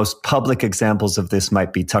the most public examples of this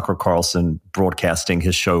might be Tucker Carlson broadcasting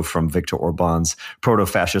his show from Viktor Orban's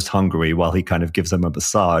proto-fascist Hungary while he kind of gives them a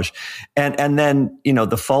massage. And then,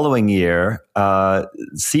 the following year,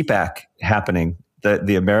 CPAC happening,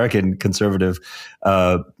 the American Conservative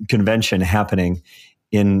Convention happening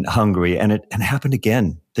in Hungary, and it happened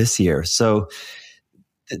again this year. So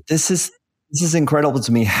this is incredible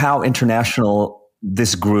to me how international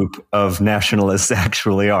this group of nationalists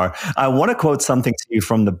actually are. I want to quote something to you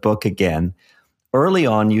from the book again. Early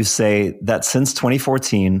on, you say that since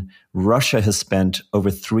 2014, Russia has spent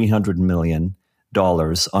over $300 million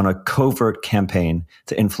on a covert campaign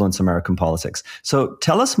to influence American politics. So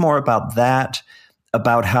tell us more about that.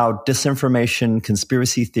 about how disinformation,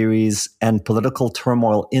 conspiracy theories, and political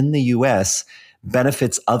turmoil in the US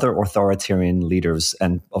benefits other authoritarian leaders.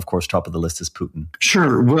 And of course, top of the list is Putin.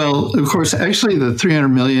 Sure. Well, of course, actually, the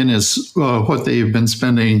 $300 million is what they've been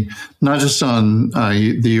spending, not just on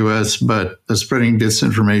the U.S., but spreading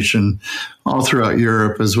disinformation all throughout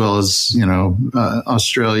Europe, as well as,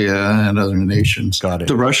 Australia and other nations. Got it.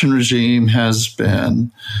 The Russian regime has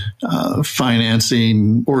been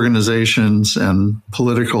financing organizations and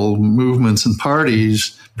political movements and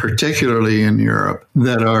parties, particularly in Europe,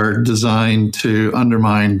 that are designed to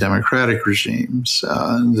undermine democratic regimes.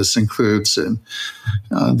 This includes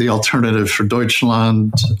the Alternative for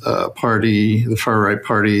Deutschland party, the far-right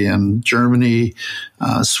party in Germany,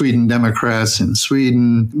 Sweden Democrats in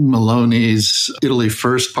Sweden, Meloni's Italy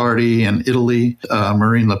First party in Italy,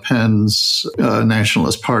 Marine Le Pen's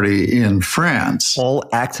Nationalist Party in France. All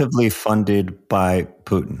actively funded by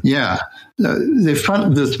Putin. Yeah.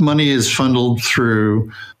 This money is funneled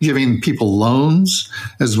through giving people loans,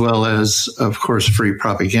 as well as, of course, free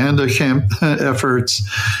propaganda efforts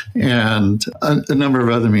and a number of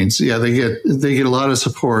other means. Yeah, they get a lot of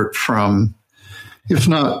support from, if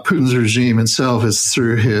not Putin's regime itself, it's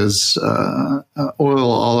through his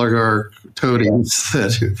oil oligarch toadies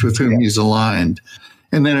with whom he's aligned.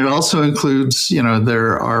 And then it also includes,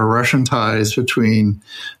 there are Russian ties between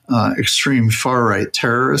extreme far-right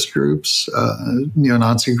terrorist groups,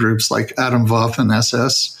 neo-Nazi groups like Atomwaffen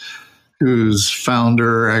SS, whose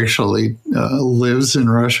founder actually lives in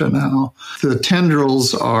Russia now. The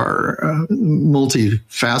tendrils are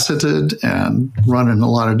multifaceted and run in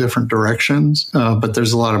a lot of different directions, but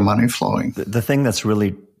there's a lot of money flowing. The thing that's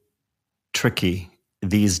really tricky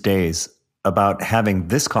these days about having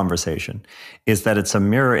this conversation is that it's a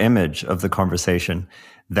mirror image of the conversation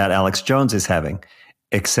that Alex Jones is having,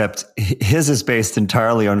 except his is based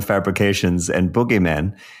entirely on fabrications and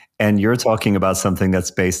boogeymen, and you're talking about something that's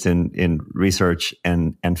based in research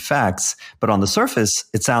and facts. But on the surface,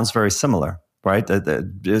 it sounds very similar, right?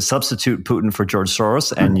 Substitute Putin for George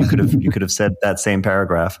Soros, and you could have said that same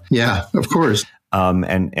paragraph. Yeah, of course.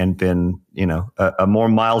 And been, a more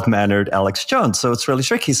mild-mannered Alex Jones. So it's really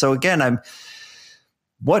tricky. So again,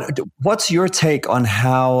 what's your take on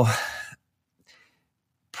how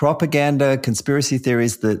propaganda, conspiracy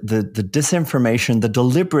theories, the disinformation, the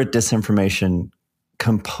deliberate disinformation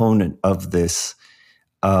component of this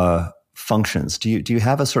functions? Do you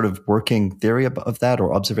have a sort of working theory of that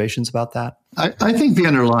or observations about that? I think the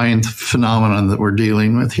underlying phenomenon that we're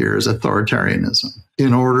dealing with here is authoritarianism.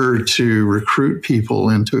 In order to recruit people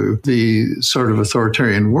into the sort of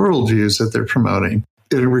authoritarian worldviews that they're promoting,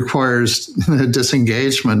 it requires a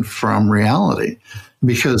disengagement from reality,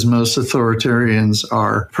 because most authoritarians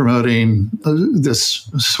are promoting this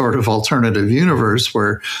sort of alternative universe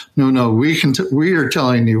where, no, we are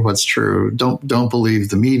telling you what's true. Don't believe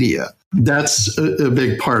the media. That's a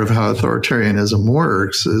big part of how authoritarianism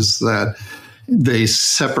works, is that they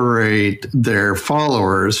separate their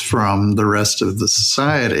followers from the rest of the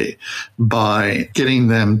society by getting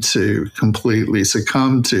them to completely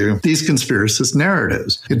succumb to these conspiracist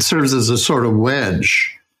narratives. It serves as a sort of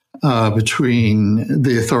wedge between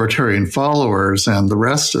the authoritarian followers and the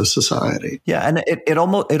rest of society. Yeah, and it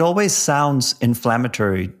always sounds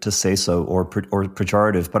inflammatory to say so, or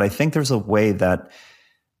pejorative, but I think there's a way that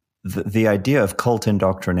the idea of cult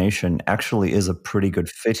indoctrination actually is a pretty good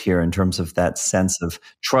fit here in terms of that sense of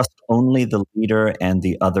trust only the leader and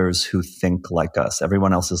the others who think like us.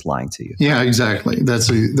 Everyone else is lying to you. Yeah, exactly.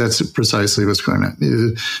 That's precisely what's going on.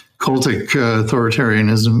 Cultic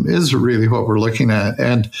authoritarianism is really what we're looking at,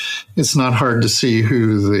 and it's not hard to see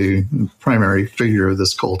who the primary figure of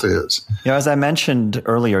this cult is. As I mentioned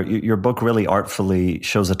earlier, your book really artfully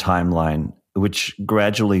shows a timeline which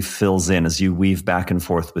gradually fills in as you weave back and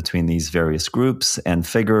forth between these various groups and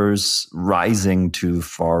figures rising to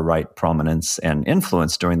far-right prominence and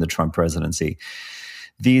influence during the Trump presidency.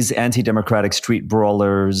 These anti-democratic street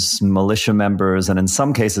brawlers, militia members, and in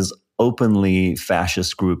some cases, openly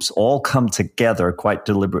fascist groups all come together quite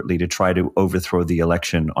deliberately to try to overthrow the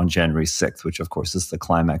election on January 6th, which of course is the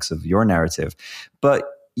climax of your narrative. But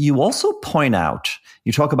you also point out,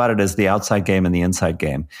 you talk about it as the outside game and the inside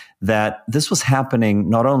game, that this was happening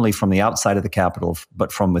not only from the outside of the Capitol,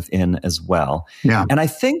 but from within as well. Yeah. And I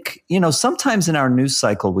think, sometimes in our news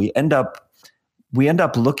cycle, we end up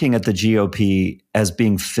looking at the GOP as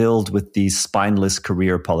being filled with these spineless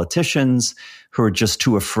career politicians who are just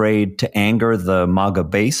too afraid to anger the MAGA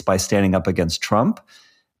base by standing up against Trump.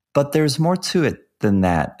 But there's more to it than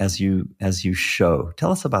that, as you show.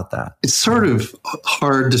 Tell us about that. It's sort of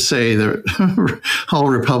hard to say that all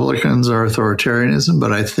Republicans are authoritarianism,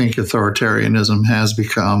 but I think authoritarianism has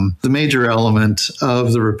become the major element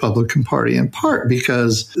of the Republican Party, in part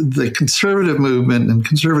because the conservative movement and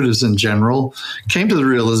conservatives in general came to the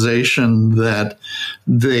realization that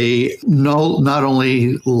they not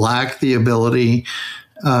only lack the ability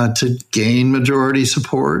to gain majority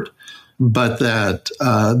support, but that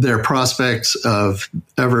their prospects of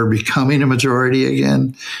ever becoming a majority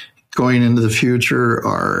again going into the future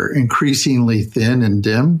are increasingly thin and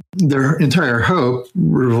dim. Their entire hope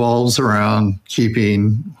revolves around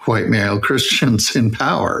keeping white male Christians in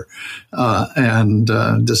power and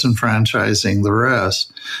disenfranchising the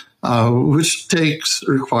rest, which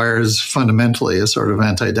requires fundamentally a sort of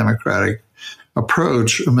anti-democratic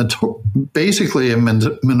approach, basically a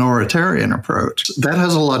minoritarian approach. That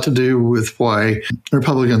has a lot to do with why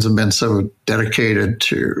Republicans have been so dedicated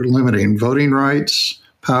to limiting voting rights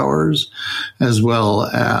powers, as well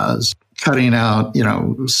as cutting out,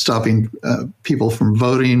 stopping people from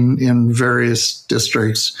voting in various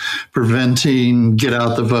districts, preventing get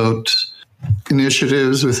out the vote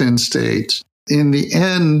initiatives within states. In the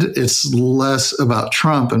end, it's less about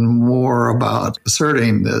Trump and more about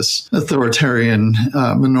asserting this authoritarian,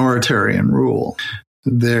 minoritarian rule.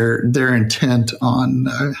 Their intent on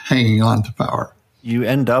hanging on to power. You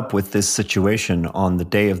end up with this situation on the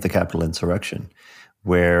day of the Capitol insurrection,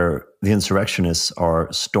 where the insurrectionists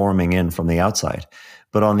are storming in from the outside.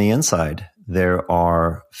 But on the inside, there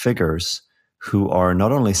are figures who are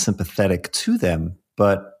not only sympathetic to them,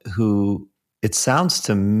 but who, it sounds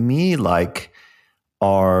to me like,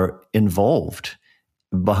 are involved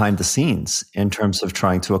behind the scenes in terms of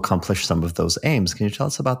trying to accomplish some of those aims. Can you tell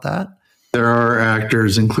us about that? There are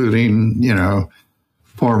actors, including,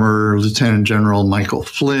 former Lieutenant General Michael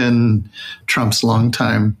Flynn, Trump's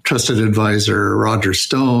longtime trusted advisor Roger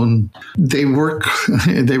Stone. They work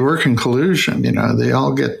in collusion. They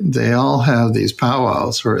all have these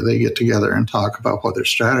powwows where they get together and talk about what their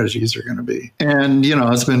strategies are going to be. And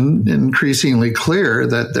it's been increasingly clear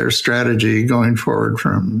that their strategy going forward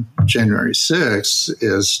from January 6th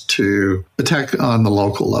is to attack on the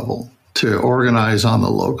local level, to organize on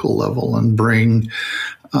the local level and bring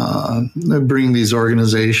these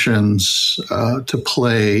organizations to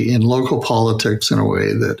play in local politics in a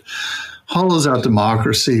way that hollows out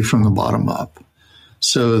democracy from the bottom up,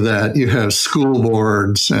 so that you have school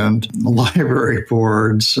boards and library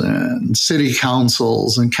boards and city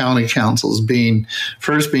councils and county councils being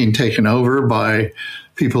taken over by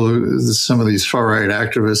people, some of these far-right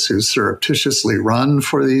activists who surreptitiously run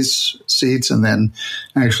for these seats and then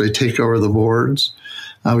actually take over the boards.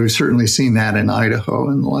 We've certainly seen that in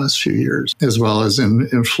Idaho in the last few years, as well as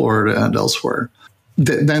in Florida and elsewhere.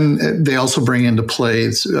 Then they also bring into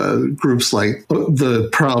play groups like the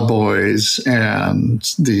Proud Boys and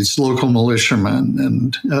these local militiamen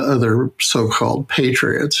and other so-called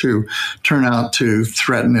patriots who turn out to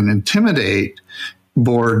threaten and intimidate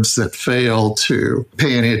boards that fail to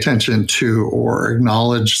pay any attention to or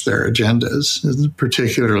acknowledge their agendas.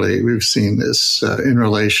 Particularly, we've seen this in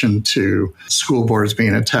relation to school boards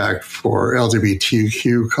being attacked for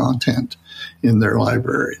LGBTQ content in their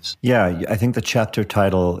libraries. Yeah, I think the chapter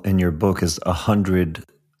title in your book is 100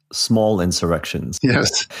 Small Insurrections.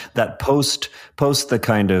 Yes. That post the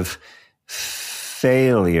kind of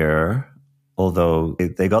failure, although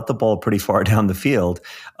they got the ball pretty far down the field,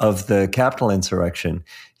 of the Capitol insurrection,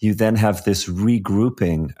 you then have this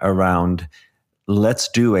regrouping around, let's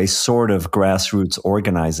do a sort of grassroots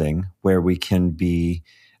organizing where we can be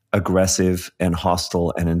aggressive and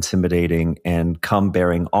hostile and intimidating and come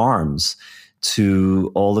bearing arms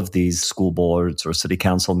to all of these school boards or city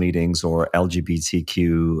council meetings or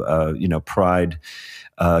LGBTQ, pride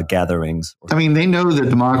gatherings. I mean, they know that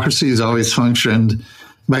democracy has always functioned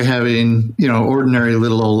by having, ordinary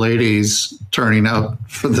little old ladies turning up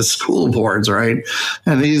for the school boards, right?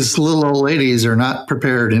 And these little old ladies are not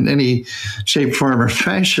prepared in any shape, form, or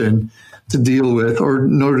fashion to deal with, or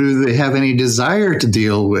nor do they have any desire to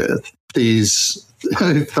deal with these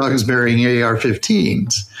thugs bearing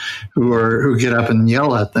AR-15s who get up and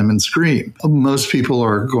yell at them and scream. Most people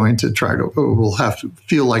are going to will have to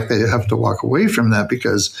feel like they have to walk away from that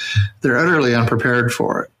because they're utterly unprepared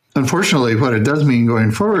for it. Unfortunately, what it does mean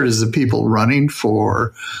going forward is that people running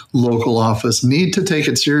for local office need to take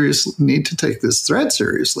this threat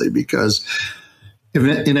seriously, because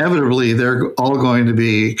inevitably they're all going to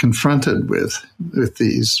be confronted with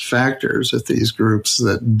these factors, with these groups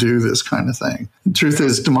that do this kind of thing. The truth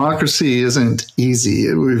is, democracy isn't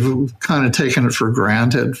easy. We've kind of taken it for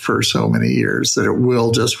granted for so many years that it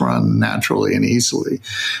will just run naturally and easily.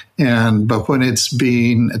 But when it's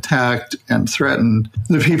being attacked and threatened,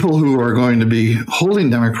 the people who are going to be holding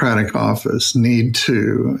democratic office need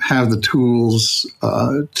to have the tools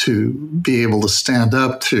to be able to stand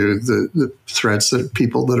up to the threats that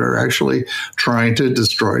people that are actually trying to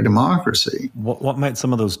destroy democracy. What might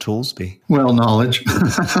some of those tools be? Well, knowledge.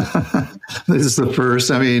 This is the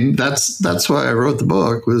first. I mean, that's why I wrote the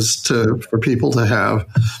book, was for people to have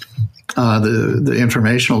the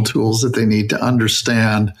informational tools that they need to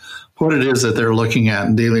understand what it is that they're looking at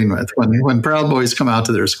and dealing with. When Proud Boys come out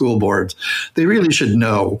to their school boards, they really should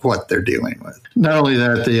know what they're dealing with. Not only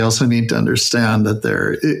that, they also need to understand that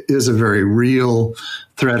there is a very real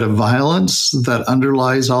threat of violence that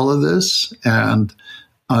underlies all of this, and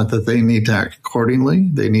that they need to act accordingly.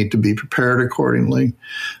 They need to be prepared accordingly.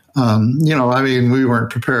 We weren't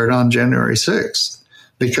prepared on January 6th.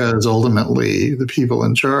 Because ultimately the people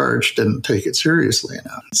in charge didn't take it seriously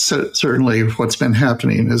enough. So certainly what's been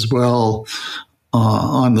happening as well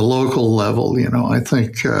on the local level, I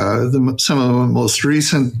think some of the most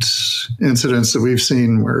recent incidents that we've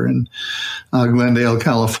seen were in Glendale,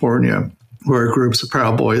 California, where groups of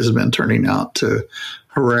Proud Boys have been turning out to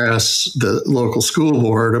harass the local school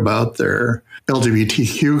board about their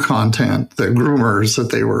LGBTQ content, the groomers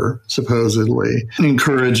that they were supposedly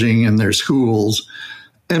encouraging in their schools.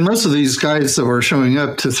 And most of these guys that were showing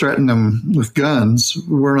up to threaten them with guns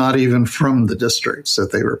were not even from the districts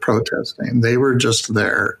that they were protesting. They were just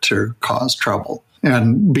there to cause trouble.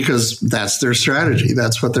 And because that's their strategy,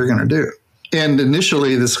 that's what they're going to do. And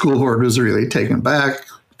initially, the school board was really taken back.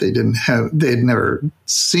 They'd never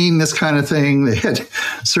seen this kind of thing. They had,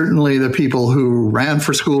 certainly the people who ran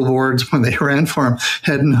for school boards, when they ran for them,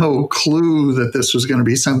 had no clue that this was going to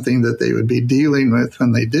be something that they would be dealing with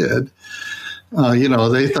when they did.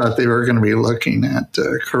 They thought they were going to be looking at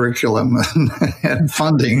curriculum and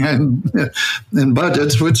funding and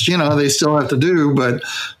budgets, which, they still have to do.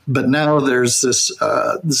 But now there's this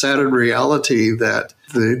added reality that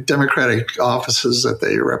the democratic offices that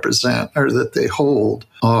they represent or that they hold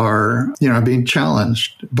are, being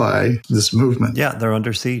challenged by this movement. Yeah, they're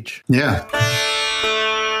under siege. Yeah.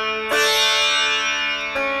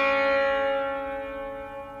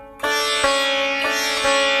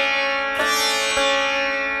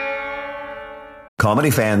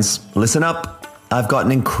 Comedy fans, listen up. I've got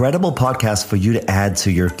an incredible podcast for you to add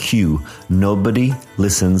to your queue. Nobody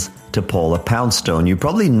listens to Paula Poundstone. You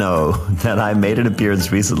probably know that I made an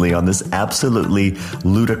appearance recently on this absolutely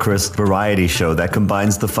ludicrous variety show that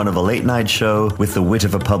combines the fun of a late night show with the wit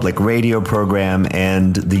of a public radio program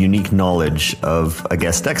and the unique knowledge of a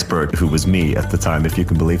guest expert who was me at the time, if you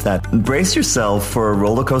can believe that. Brace yourself for a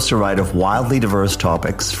roller coaster ride of wildly diverse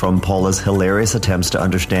topics, from Paula's hilarious attempts to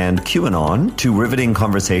understand QAnon to riveting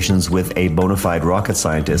conversations with a bona fide rocket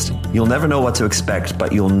scientist. You'll never know what to expect,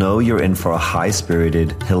 but you'll know you're in for a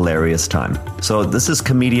high-spirited, hilarious time. So this is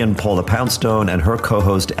comedian Paula Poundstone and her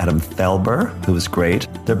co-host Adam Felber, who is great.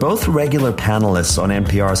 They're both regular panelists on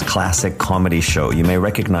NPR's classic comedy show. You may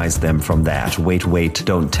recognize them from that, Wait, Wait,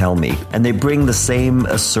 Don't Tell Me. And they bring the same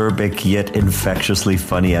acerbic yet infectiously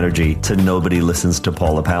funny energy to Nobody Listens to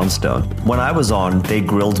Paula Poundstone. When I was on, they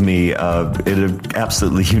grilled me in an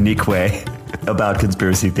absolutely unique way about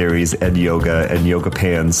conspiracy theories and yoga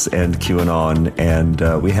pants and QAnon,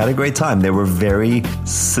 and we had a great time. They were very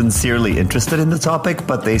sincerely interested in the topic,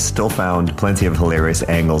 but they still found plenty of hilarious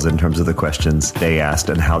angles in terms of the questions they asked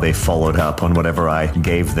and how they followed up on whatever I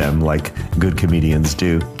gave them, like good comedians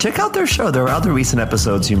do. Check out their show. There are other recent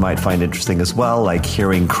episodes you might find interesting as well, like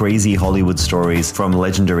hearing crazy Hollywood stories from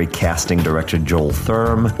legendary casting director Joel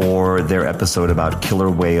Thurm, or their episode about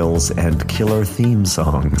killer whales and killer theme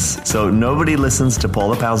songs. So Nobody Listens to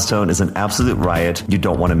Paula Poundstone is an absolute riot you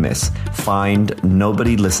don't want to miss. Find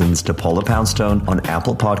Nobody Listens to Paula Poundstone on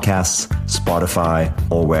Apple Podcasts, Spotify,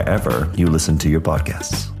 or wherever you listen to your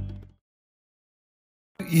podcasts.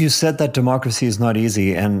 You said that democracy is not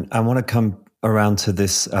easy, and I want to come around to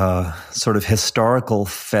this sort of historical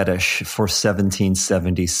fetish for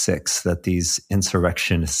 1776 that these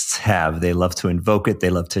insurrectionists have. They love to invoke it.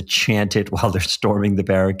 They love to chant it while they're storming the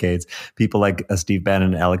barricades. People like Steve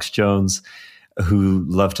Bannon and Alex Jones, who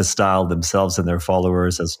love to style themselves and their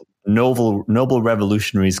followers as noble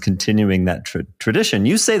revolutionaries continuing that tradition.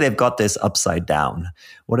 You say they've got this upside down.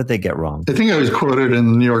 What did they get wrong? I think I was quoted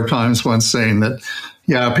in the New York Times once saying that,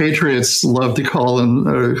 Yeah, patriots love to call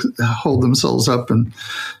them, hold themselves up an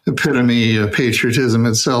epitome of patriotism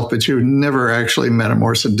itself, but you've never actually met a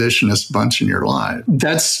more seditionist bunch in your life.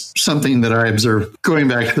 That's something that I observed going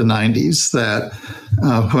back to the 90s, that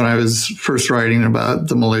when I was first writing about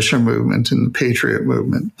the militia movement and the patriot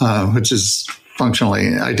movement, which is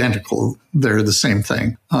functionally identical, they're the same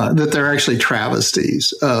thing, that they're actually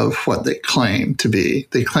travesties of what they claim to be.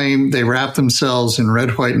 They wrap themselves in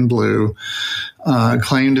red, white, and blue,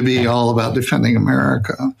 claim to be all about defending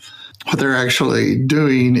America. What they're actually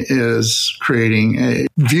doing is creating a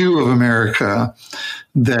view of America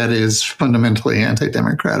that is fundamentally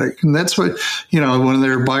anti-democratic. And that's what, one of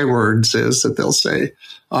their bywords is that they'll say,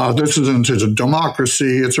 this isn't a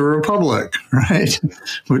democracy, it's a republic, right?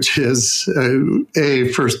 Which is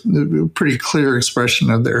a pretty clear expression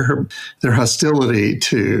of their hostility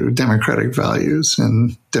to democratic values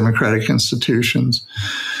and democratic institutions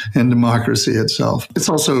and democracy itself. It's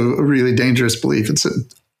also a really dangerous belief. It's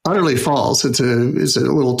utterly false. It's a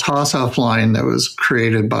little toss-off line that was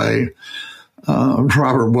created by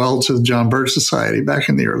Robert Welch of the John Birch Society back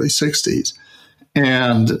in the early 60s.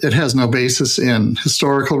 And it has no basis in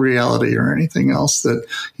historical reality or anything else. That,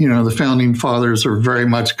 the founding fathers are very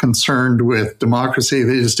much concerned with democracy.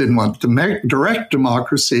 They just didn't want direct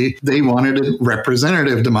democracy. They wanted a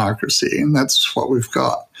representative democracy. And that's what we've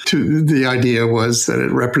got. The idea was that a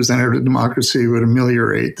representative democracy would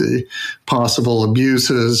ameliorate the possible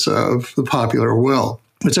abuses of the popular will,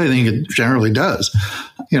 which I think it generally does.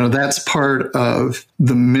 That's part of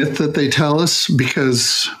the myth that they tell us,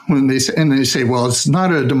 because when they say, well, it's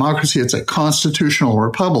not a democracy, it's a constitutional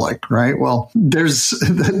republic, right? Well, that's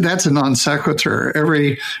a non sequitur.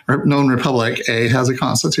 Every known republic, has a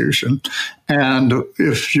constitution. And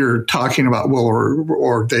if you're talking about,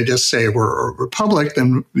 or they just say we're a republic,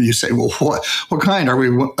 then you say, well, what kind? Are we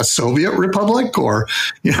a Soviet republic, or,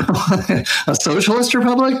 a socialist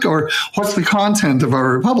republic, or what's the content of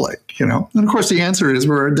our republic? And of course the answer is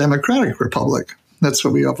we're a democratic republic. That's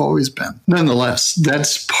what we have always been. Nonetheless,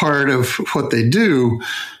 that's part of what they do.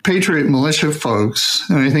 Patriot militia folks,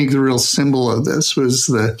 and I think the real symbol of this was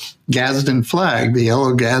the Gadsden flag, the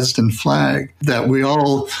yellow Gadsden flag that we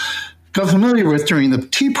all got familiar with during the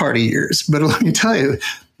Tea Party years. But let me tell you,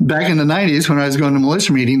 back in the 90s, when I was going to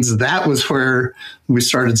militia meetings, that was where we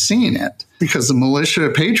started seeing it, because the militia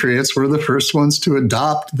patriots were the first ones to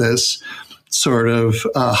adopt this sort of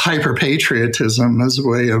hyper-patriotism as a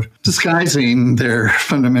way of disguising their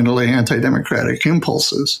fundamentally anti-democratic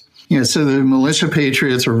impulses. So the militia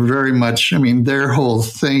patriots were very much, their whole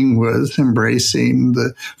thing was embracing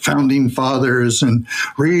the founding fathers and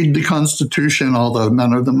read the Constitution, although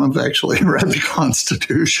none of them have actually read the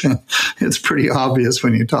Constitution. It's pretty obvious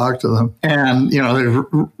when you talk to them. And, they've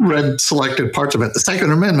read selected parts of it. The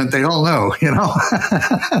Second Amendment, they all know,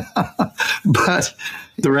 But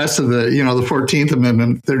the rest of the 14th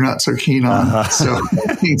Amendment, they're not so keen on. So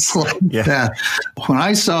things like that. When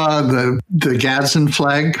I saw the Gadsden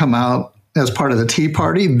flag come out as part of the Tea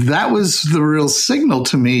Party, that was the real signal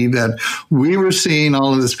to me that we were seeing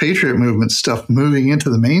all of this patriot movement stuff moving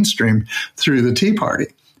into the mainstream through the Tea Party.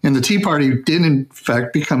 And the Tea Party did, in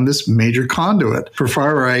fact, become this major conduit for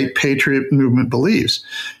far-right patriot movement beliefs.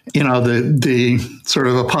 The sort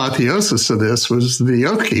of apotheosis of this was the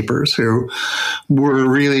Oath Keepers, who were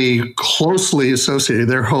really closely associated.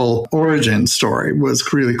 Their whole origin story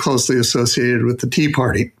was really closely associated with the Tea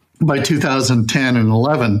Party. By 2010 and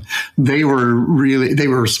 11, they were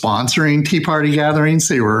sponsoring Tea Party gatherings.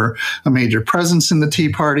 They were a major presence in the Tea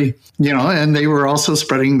Party, and they were also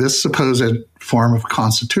spreading this supposed form of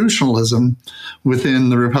constitutionalism within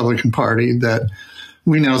the Republican Party that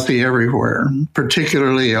we now see everywhere,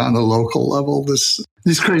 particularly on the local level.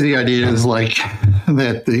 These crazy ideas like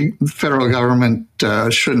that the federal government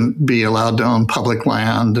shouldn't be allowed to own public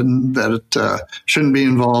land, and that it shouldn't be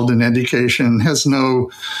involved in education, has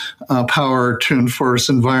no power to enforce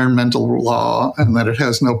environmental law, and that it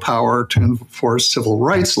has no power to enforce civil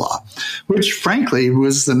rights law, which frankly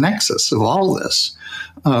was the nexus of all this.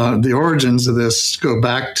 The origins of this go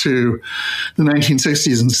back to the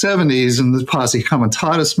 1960s and 70s and the Posse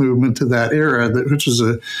Comitatus movement to that era, which was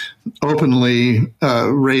an openly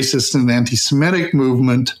racist and anti-Semitic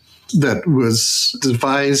movement that was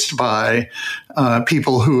devised by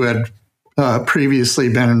people who had previously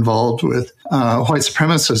been involved with white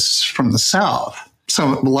supremacists from the South. A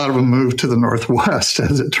lot of them moved to the Northwest,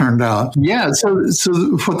 as it turned out. Yeah, so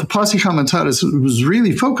what the Posse Comitatus was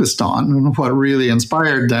really focused on, and what really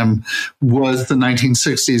inspired them, was the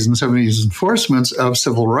 1960s and 70s enforcements of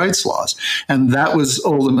civil rights laws. And that was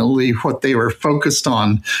ultimately what they were focused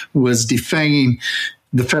on, was defanging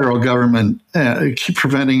the federal government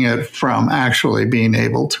preventing it from actually being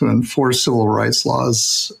able to enforce civil rights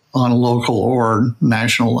laws on a local or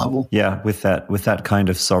national level. Yeah, with that kind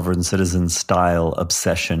of sovereign citizen style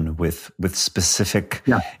obsession with specific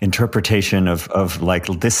interpretation of like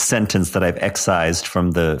this sentence that I've excised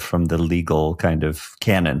from the legal kind of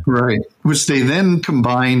canon. Right. Which they then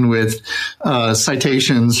combine with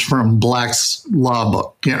citations from Black's law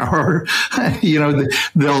book, or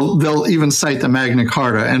they'll even cite the Magna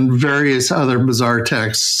Carta and various other bizarre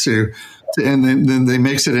texts and then they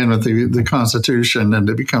mix it in with the Constitution, and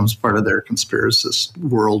it becomes part of their conspiracist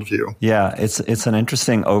worldview. Yeah, it's an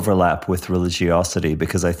interesting overlap with religiosity,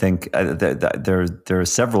 because I think there are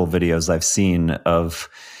several videos I've seen of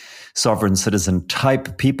sovereign citizen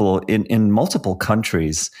type people in multiple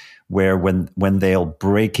countries where when they'll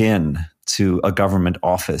break in to a government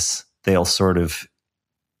office, they'll sort of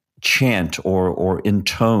chant or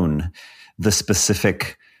intone the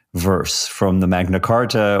specific verse from the Magna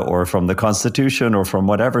Carta or from the Constitution or from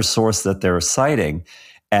whatever source that they're citing,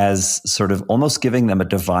 as sort of almost giving them a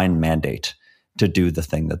divine mandate to do the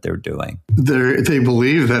thing that they're doing. They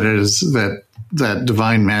believe that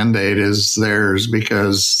divine mandate is theirs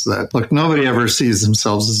because nobody ever sees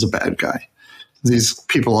themselves as a bad guy. These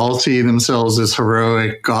people all see themselves as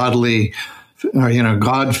heroic, godly,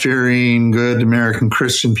 God-fearing, good American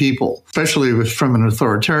Christian people. Especially from an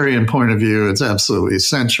authoritarian point of view, it's absolutely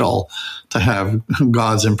essential to have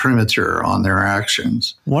God's imprimatur on their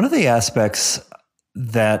actions. One of the aspects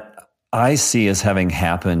that I see as having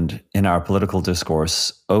happened in our political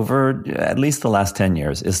discourse over at least the last 10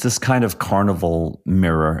 years is this kind of carnival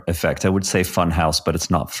mirror effect. I would say fun house, but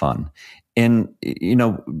it's not fun.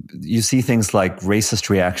 You see things like racist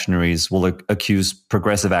reactionaries will accuse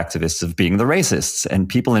progressive activists of being the racists, and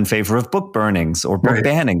people in favor of book burnings or book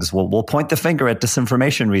bannings will point the finger at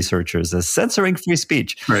disinformation researchers as censoring free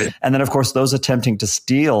speech. Right. And then, of course, those attempting to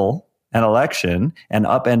steal an election and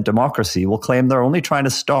upend democracy will claim they're only trying to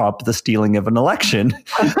stop the stealing of an election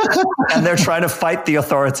and they're trying to fight the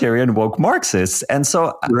authoritarian woke Marxists. And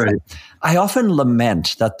so I often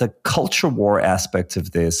lament that the culture war aspect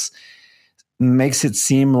of this makes it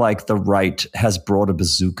seem like the right has brought a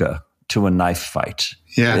bazooka to a knife fight.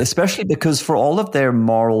 Yeah. Especially because for all of their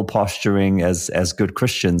moral posturing as good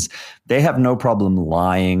Christians, they have no problem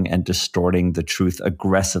lying and distorting the truth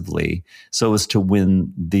aggressively so as to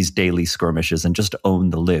win these daily skirmishes and just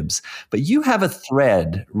own the libs. But you have a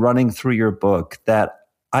thread running through your book that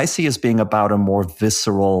I see as being about a more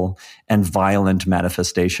visceral and violent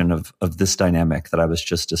manifestation of this dynamic that I was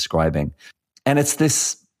just describing. And it's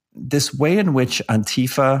this way in which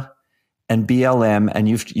Antifa and BLM, and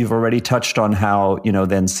you've already touched on how,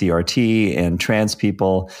 then CRT and trans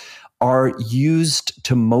people are used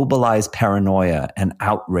to mobilize paranoia and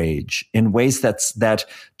outrage in ways that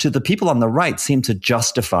to the people on the right seem to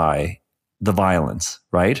justify the violence,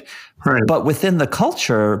 right? Right. But within the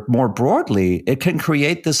culture, more broadly, it can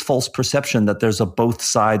create this false perception that there's a both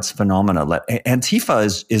sides phenomena.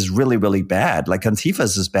 Antifa is really, really bad. Like Antifa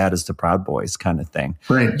is as bad as the Proud Boys kind of thing.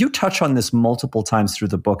 Right. You touch on this multiple times through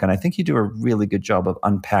the book, and I think you do a really good job of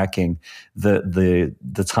unpacking the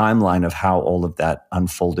timeline of how all of that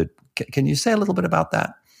unfolded. Can you say a little bit about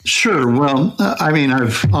that? Sure. Well,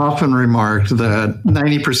 I've often remarked that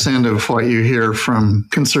 90% of what you hear from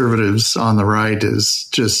conservatives on the right is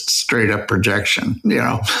just straight up projection.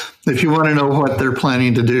 If you want to know what they're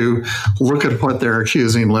planning to do, look at what they're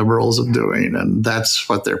accusing liberals of doing, and that's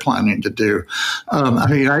what they're planning to do.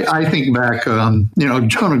 I think back on,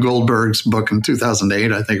 Jonah Goldberg's book in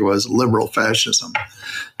 2008, I think it was Liberal Fascism,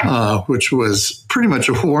 which was pretty much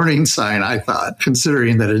a warning sign, I thought,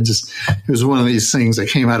 considering that it was one of these things that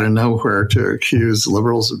came out of nowhere to accuse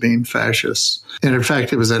liberals of being fascists. And in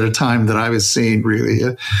fact, it was at a time that I was seeing really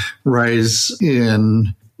a rise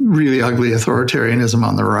in really ugly authoritarianism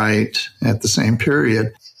on the right at the same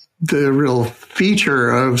period. The real feature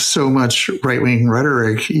of so much right-wing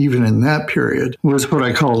rhetoric, even in that period, was what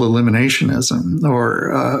I call eliminationism,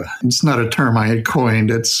 or it's not a term I had coined.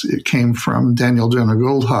 It came from Daniel Jonah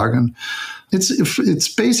Goldhagen.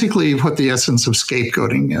 It's basically what the essence of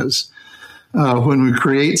scapegoating is. When we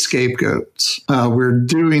create scapegoats, we're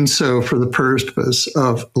doing so for the purpose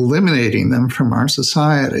of eliminating them from our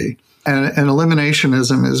society. And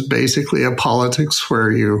eliminationism is basically a politics where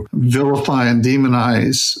you vilify and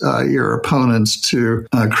demonize your opponents to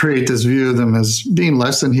create this view of them as being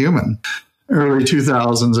less than human. Early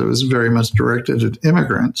 2000s, it was very much directed at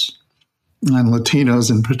immigrants and Latinos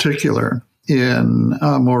in particular. in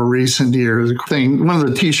more recent years. One of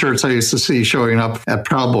the T-shirts I used to see showing up at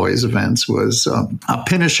Proud Boys events was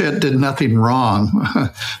Pinochet did nothing wrong.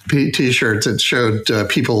 T-shirts that showed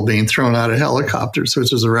people being thrown out of helicopters,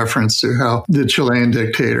 which is a reference to how the Chilean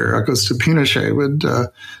dictator Augusto Pinochet would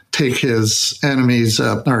take his enemies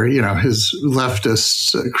up, or, his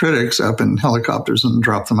leftist critics up in helicopters and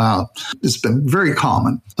drop them out. It's been very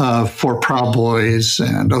common for Proud Boys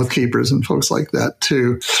and Oath Keepers and folks like that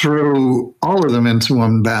to throw all of them into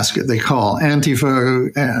one basket. They call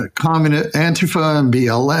Antifa, Antifa and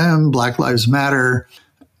BLM, Black Lives Matter,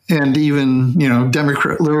 and even,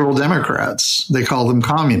 liberal Democrats. They call them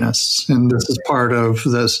communists. And this is part of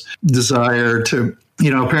this desire to,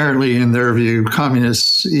 apparently in their view,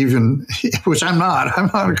 communists even, which I'm not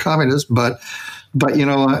a communist, but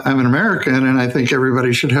I'm an American, and I think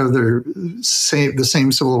everybody should have the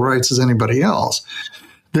same civil rights as anybody else.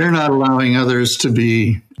 They're not allowing others to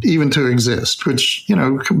exist, which,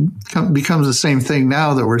 becomes the same thing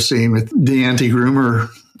now that we're seeing with the anti-groomer,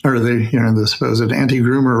 or the supposed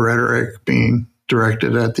anti-groomer rhetoric being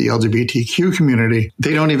directed at the LGBTQ community.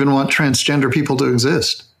 They don't even want transgender people to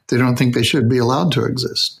exist. They don't think they should be allowed to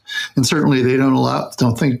exist. And certainly they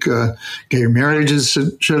don't think gay marriages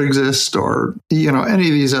should exist, or, any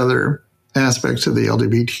of these other aspects of the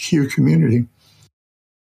LGBTQ community.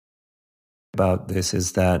 About this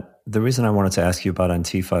is that the reason I wanted to ask you about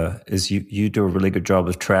Antifa is you do a really good job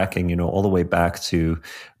of tracking, all the way back to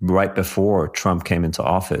right before Trump came into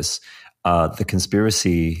office. The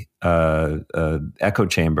conspiracy echo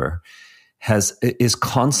chamber is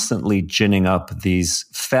constantly ginning up these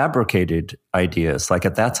fabricated ideas. Like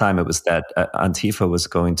at that time, it was that Antifa was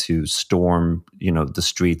going to storm, the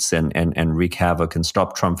streets and wreak havoc and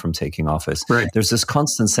stop Trump from taking office. Right. There's this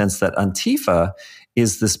constant sense that Antifa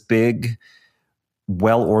is this big,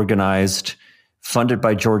 well-organized, funded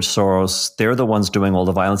by George Soros. They're the ones doing all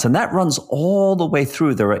the violence. And that runs all the way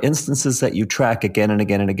through. There are instances that you track again and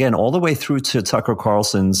again and again, all the way through to Tucker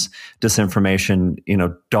Carlson's disinformation,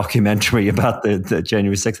 documentary about the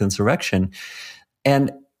January 6th insurrection.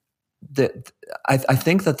 And I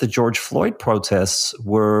think that the George Floyd protests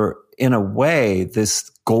were, in a way, this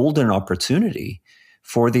golden opportunity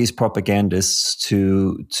for these propagandists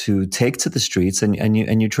to take to the streets, and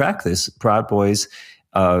you track this, Proud Boys,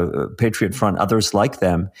 Patriot Front, others like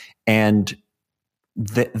them, and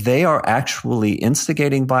they are actually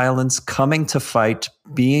instigating violence, coming to fight,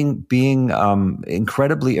 being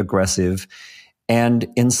incredibly aggressive, and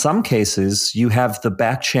in some cases, you have the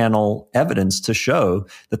back channel evidence to show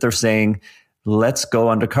that they're saying, let's go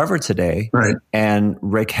undercover today, right, and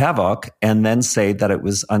wreak havoc, and then say that it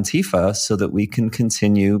was Antifa so that we can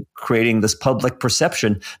continue creating this public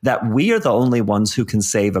perception that we are the only ones who can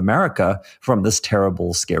save America from this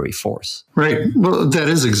terrible, scary force. Right. Well, that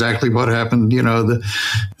is exactly what happened.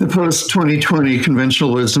 The post-2020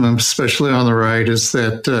 conventional wisdom, especially on the right, is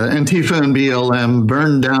that Antifa and BLM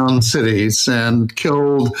burned down cities and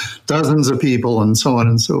killed dozens of people and so on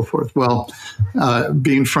and so forth. Well,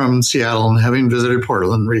 being from Seattle and having visited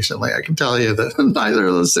Portland recently, I can tell you that neither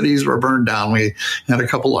of those cities were burned down. We had a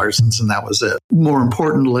couple arsons and that was it. More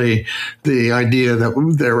importantly, the idea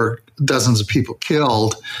that there were dozens of people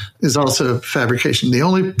killed is also fabrication.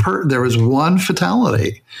 There was one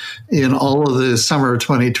fatality in all of the summer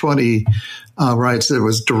 2020 riots that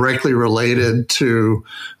was directly related to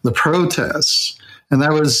the protests. And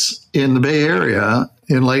that was in the Bay Area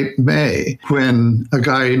in late May, when a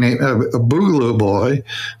guy named a Boogaloo boy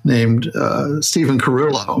named Stephen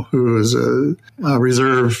Carrillo, who was a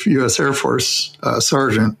reserve U.S. Air Force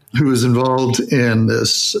sergeant, who was involved in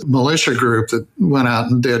this militia group that went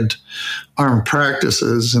out and did armed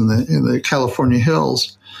practices in the California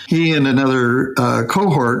hills. He and another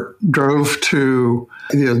cohort drove to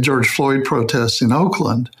the George Floyd protests in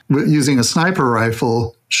Oakland using a sniper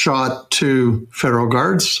rifle, shot two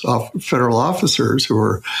federal officers who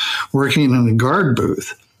were working in a guard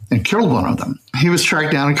booth, and killed one of them. He was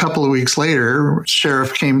tracked down a couple of weeks later.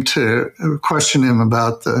 Sheriff came to question him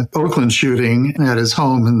about the Oakland shooting at his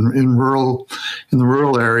home in the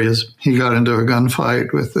rural areas. He got into a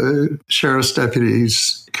gunfight with the sheriff's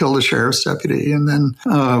deputies, killed a sheriff's deputy, and then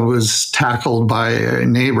was tackled by a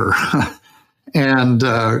neighbor. And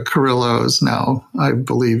Carrillo is now, I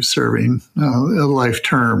believe, serving a life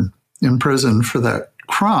term in prison for that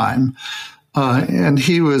crime. And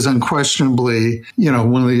he was unquestionably,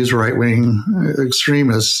 one of these right-wing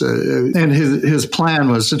extremists. And his plan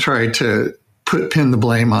was to try to pin the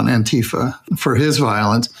blame on Antifa for his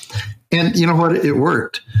violence. And you know what? It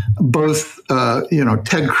worked. Both,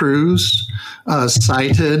 Ted Cruz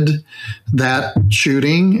cited that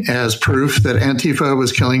shooting as proof that Antifa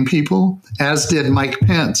was killing people, as did Mike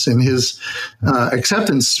Pence in his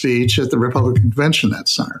acceptance speech at the Republican convention that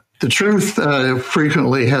summer. The truth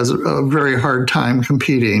frequently has a very hard time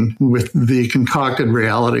competing with the concocted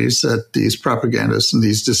realities that these propagandists and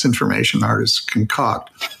these disinformation artists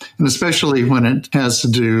concoct, and especially when it has to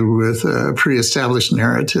do with a pre-established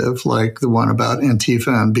narrative like the one about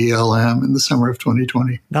Antifa and BLM in the summer of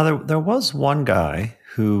 2020. Now, there was one guy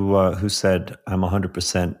who said, I'm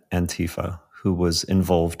 100% Antifa, who was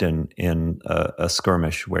involved in a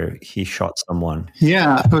skirmish where he shot someone.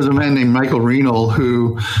 Yeah, it was a man named Michael Renal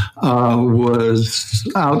who was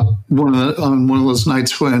out on one of those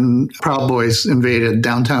nights when Proud Boys invaded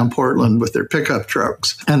downtown Portland with their pickup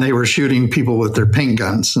trucks, and they were shooting people with their paint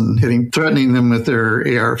guns and threatening them with their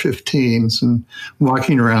AR-15s and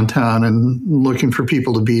walking around town and looking for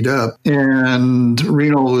people to beat up. And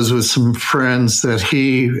Renal was with some friends that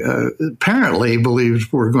he apparently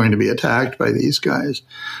believed were going to be attacked by these guys.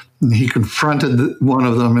 And he confronted one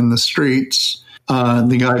of them in the streets.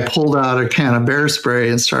 The guy pulled out a can of bear spray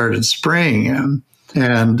and started spraying him.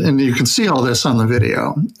 And you can see all this on the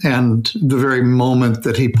video. And the very moment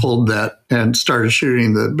that he pulled that and started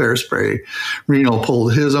shooting the bear spray, Reno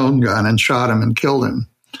pulled his own gun and shot him and killed him.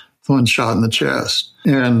 One shot in the chest,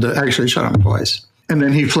 and actually shot him twice. And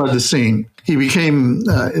then he fled the scene. He became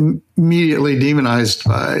immediately demonized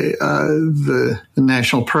by the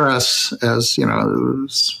national press as,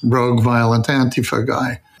 this rogue, violent Antifa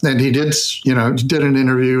guy. And he did an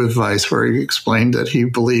interview with Vice where he explained that he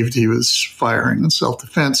believed he was firing in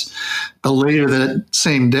self-defense. Later that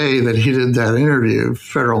same day that he did that interview,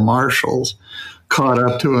 federal marshals caught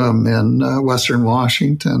up to him in Western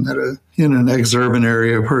Washington in an ex-urban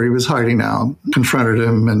area where he was hiding out, confronted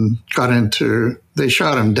him and they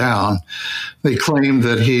shot him down. They claimed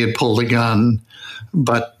that he had pulled a gun,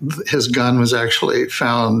 but his gun was actually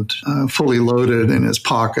found fully loaded in his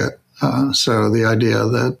pocket. So the idea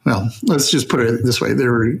that, let's just put it this way,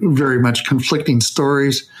 there were very much conflicting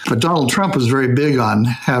stories. But Donald Trump was very big on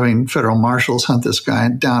having federal marshals hunt this guy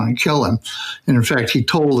down and kill him. And in fact, he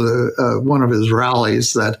told one of his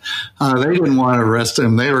rallies that they didn't want to arrest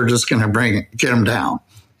him. They were just going to get him down.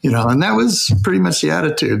 And that was pretty much the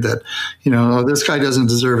attitude that, this guy doesn't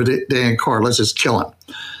deserve a day in court. Let's just kill him.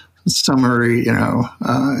 Summary,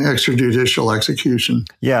 extrajudicial execution.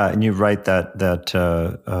 Yeah, and you write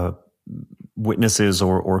that witnesses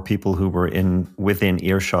or people who were within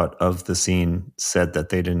earshot of the scene said that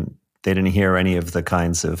they didn't hear any of the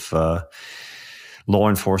kinds of law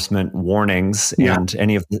enforcement warnings and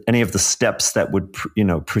any of the steps that would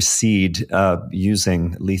precede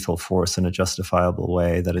using lethal force in a justifiable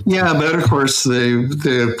way. But of course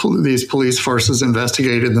these police forces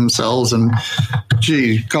investigated themselves, and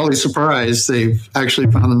golly surprise, they've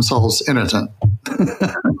actually found themselves innocent.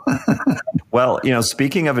 Well,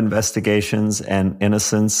 speaking of investigations and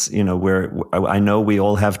innocence, I know we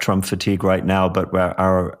all have Trump fatigue right now, but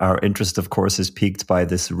our interest, of course, is piqued by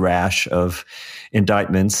this rash of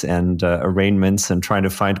indictments and arraignments and trying to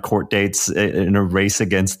find court dates in a race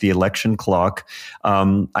against the election clock.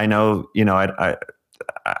 I know,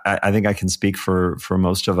 I think I can speak for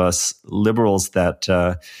most of us liberals that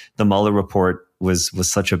the Mueller report was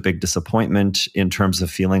such a big disappointment in terms of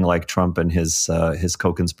feeling like Trump and his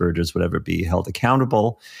co-conspirators would ever be held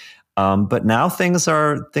accountable. But now things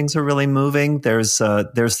are really moving. There's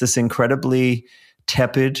this incredibly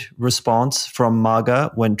tepid response from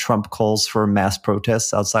MAGA when Trump calls for mass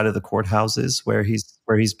protests outside of the courthouses where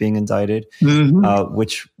he's being indicted,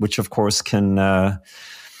 which of course can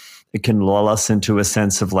lull us into a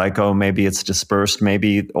sense of like, oh, maybe it's dispersed,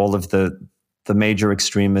 maybe all of the major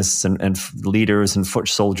extremists and leaders and foot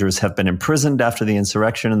soldiers have been imprisoned after the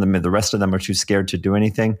insurrection, and the rest of them are too scared to do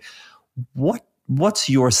anything. What's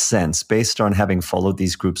your sense, based on having followed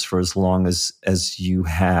these groups for as long as you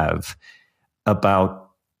have,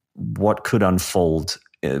 about what could unfold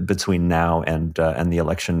between now and the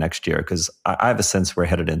election next year? Because I have a sense we're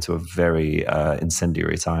headed into a very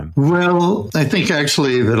incendiary time. Well, I think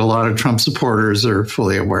actually that a lot of Trump supporters are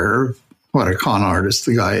fully aware of what a con artist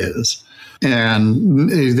the guy is. And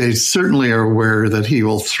they certainly are aware that he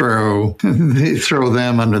will throw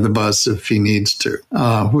them under the bus if he needs to,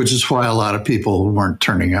 which is why a lot of people weren't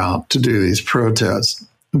turning out to do these protests.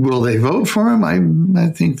 Will they vote for him? I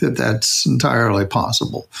think that that's entirely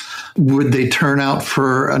possible. Would they turn out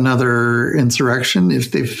for another insurrection? I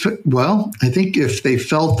think if they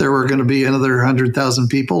felt there were going to be another 100,000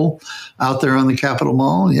 people out there on the Capitol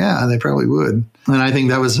Mall, yeah, they probably would. And I think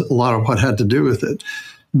that was a lot of what had to do with it.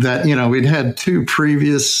 that, we'd had two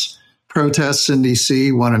previous protests in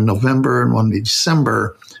DC, one in November and one in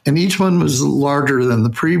December, and each one was larger than the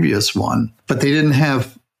previous one, but they didn't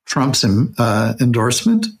have Trump's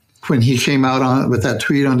endorsement. When he came out with that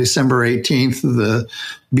tweet on December 18th, the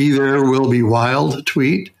 "Be There, Will Be Wild"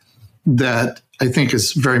 tweet, that I think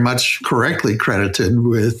is very much correctly credited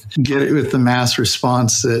with the mass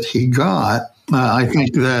response that he got. I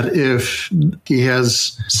think that if he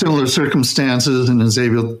has similar circumstances and is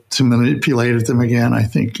able to manipulate them again, I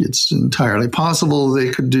think it's entirely possible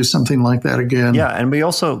they could do something like that again. Yeah, and we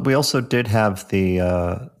also did have the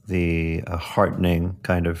heartening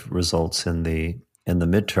kind of results in the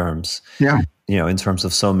midterms. Yeah. In terms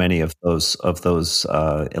of so many of those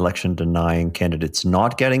election denying candidates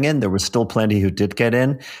not getting in, there were still plenty who did get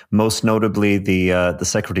in. Most notably, the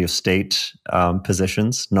Secretary of State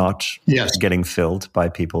positions not getting filled by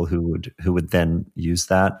people who would then use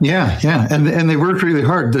that. Yeah, and they worked really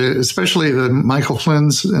hard. Especially the Michael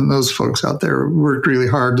Flynn's and those folks out there worked really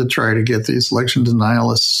hard to try to get these election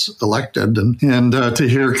denialists elected. And to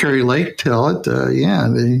hear Carrie Lake tell it,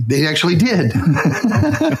 they actually did.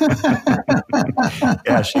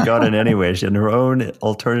 Yeah, she got in anyway. In her own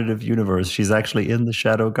alternative universe, she's actually in the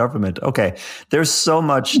shadow government. Okay, there's so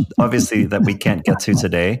much, obviously, that we can't get to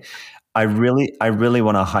today. I really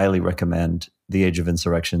want to highly recommend The Age of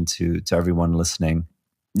Insurrection to everyone listening.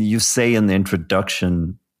 You say in the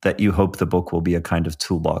introduction that you hope the book will be a kind of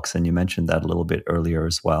toolbox, and you mentioned that a little bit earlier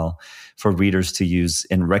as well, for readers to use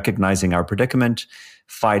in recognizing our predicament,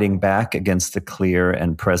 fighting back against the clear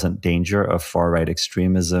and present danger of far-right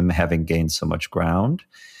extremism having gained so much ground.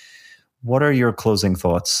 What are your closing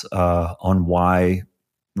thoughts on why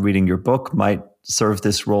reading your book might serve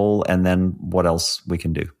this role, and then what else we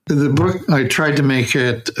can do? The book, I tried to make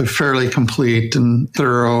it a fairly complete and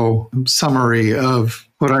thorough summary of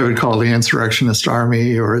what I would call the insurrectionist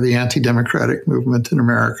army or the anti-democratic movement in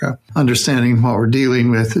America. Understanding what we're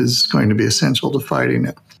dealing with is going to be essential to fighting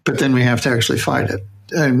it. But then we have to actually fight it.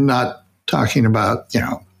 I'm not talking about,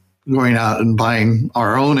 going out and buying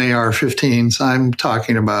our own AR-15s. I'm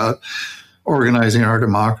talking about organizing our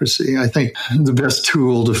democracy. I think the best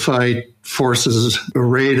tool to fight forces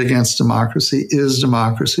arrayed against democracy is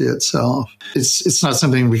democracy itself. It's not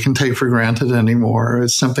something we can take for granted anymore.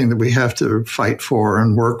 It's something that we have to fight for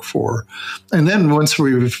and work for. And then once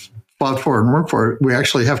we've fought for it and worked for it, we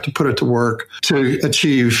actually have to put it to work to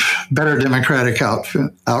achieve better democratic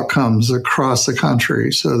outcomes across the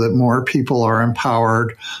country so that more people are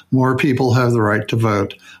empowered, more people have the right to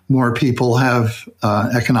vote, more people have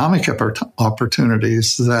economic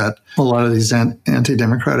opportunities that a lot of these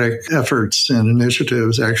anti-democratic efforts and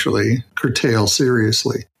initiatives actually curtail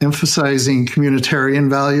seriously. Emphasizing communitarian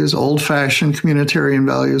values, old-fashioned communitarian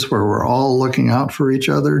values where we're all looking out for each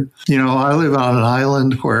other. I live on an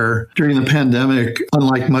island where during the pandemic,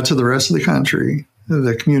 unlike much of the rest of the country,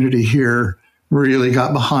 the community here really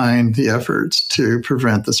got behind the efforts to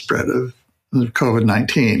prevent the spread of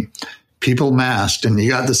COVID-19. People masked, and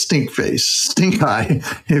you got the stink eye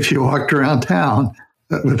if you walked around town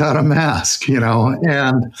without a mask,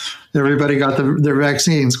 and everybody got their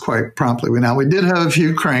vaccines quite promptly. Now, we did have a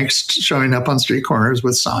few cranks showing up on street corners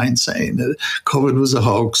with signs saying that COVID was a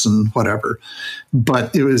hoax and whatever,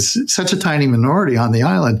 but it was such a tiny minority on the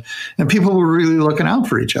island, and people were really looking out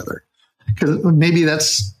for each other. Because maybe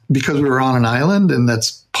that's because we were on an island, and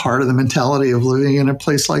that's part of the mentality of living in a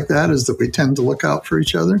place like that, is that we tend to look out for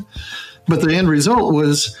each other. But the end result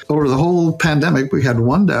was, over the whole pandemic, we had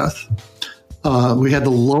one death. We had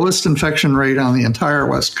the lowest infection rate on the entire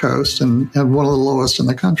West Coast and one of the lowest in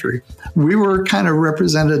the country. We were kind of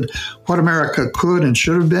represented what America could and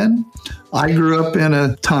should have been. I grew up in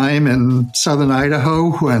a time in southern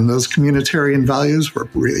Idaho when those communitarian values were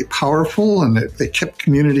really powerful and they kept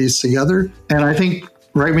communities together. And I think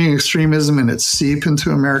right-wing extremism and its seep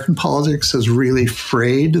into American politics has really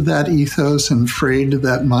frayed that ethos and frayed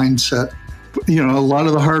that mindset. A lot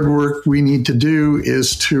of the hard work we need to do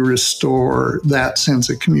is to restore that sense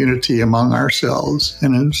of community among ourselves.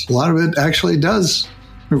 And a lot of it actually does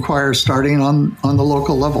require starting on the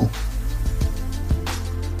local level.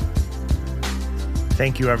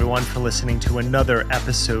 Thank you, everyone, for listening to another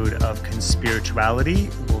episode of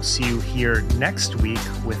Conspirituality. We'll see you here next week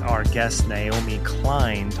with our guest, Naomi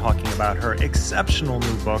Klein, talking about her exceptional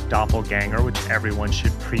new book, Doppelganger, which everyone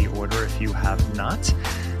should pre-order if you have not.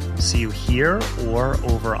 We'll see you here or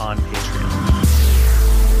over on Patreon.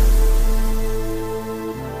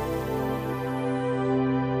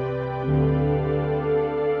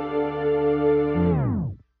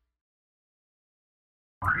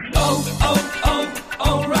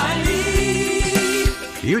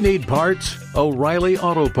 You need parts? O'Reilly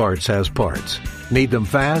Auto Parts has parts. Need them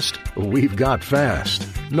fast? We've got fast.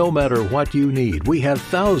 No matter what you need, we have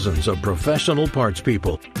thousands of professional parts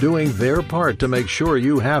people doing their part to make sure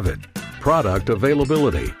you have it. Product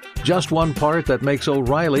availability. Just one part that makes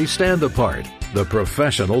O'Reilly stand apart. The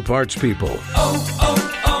professional parts people.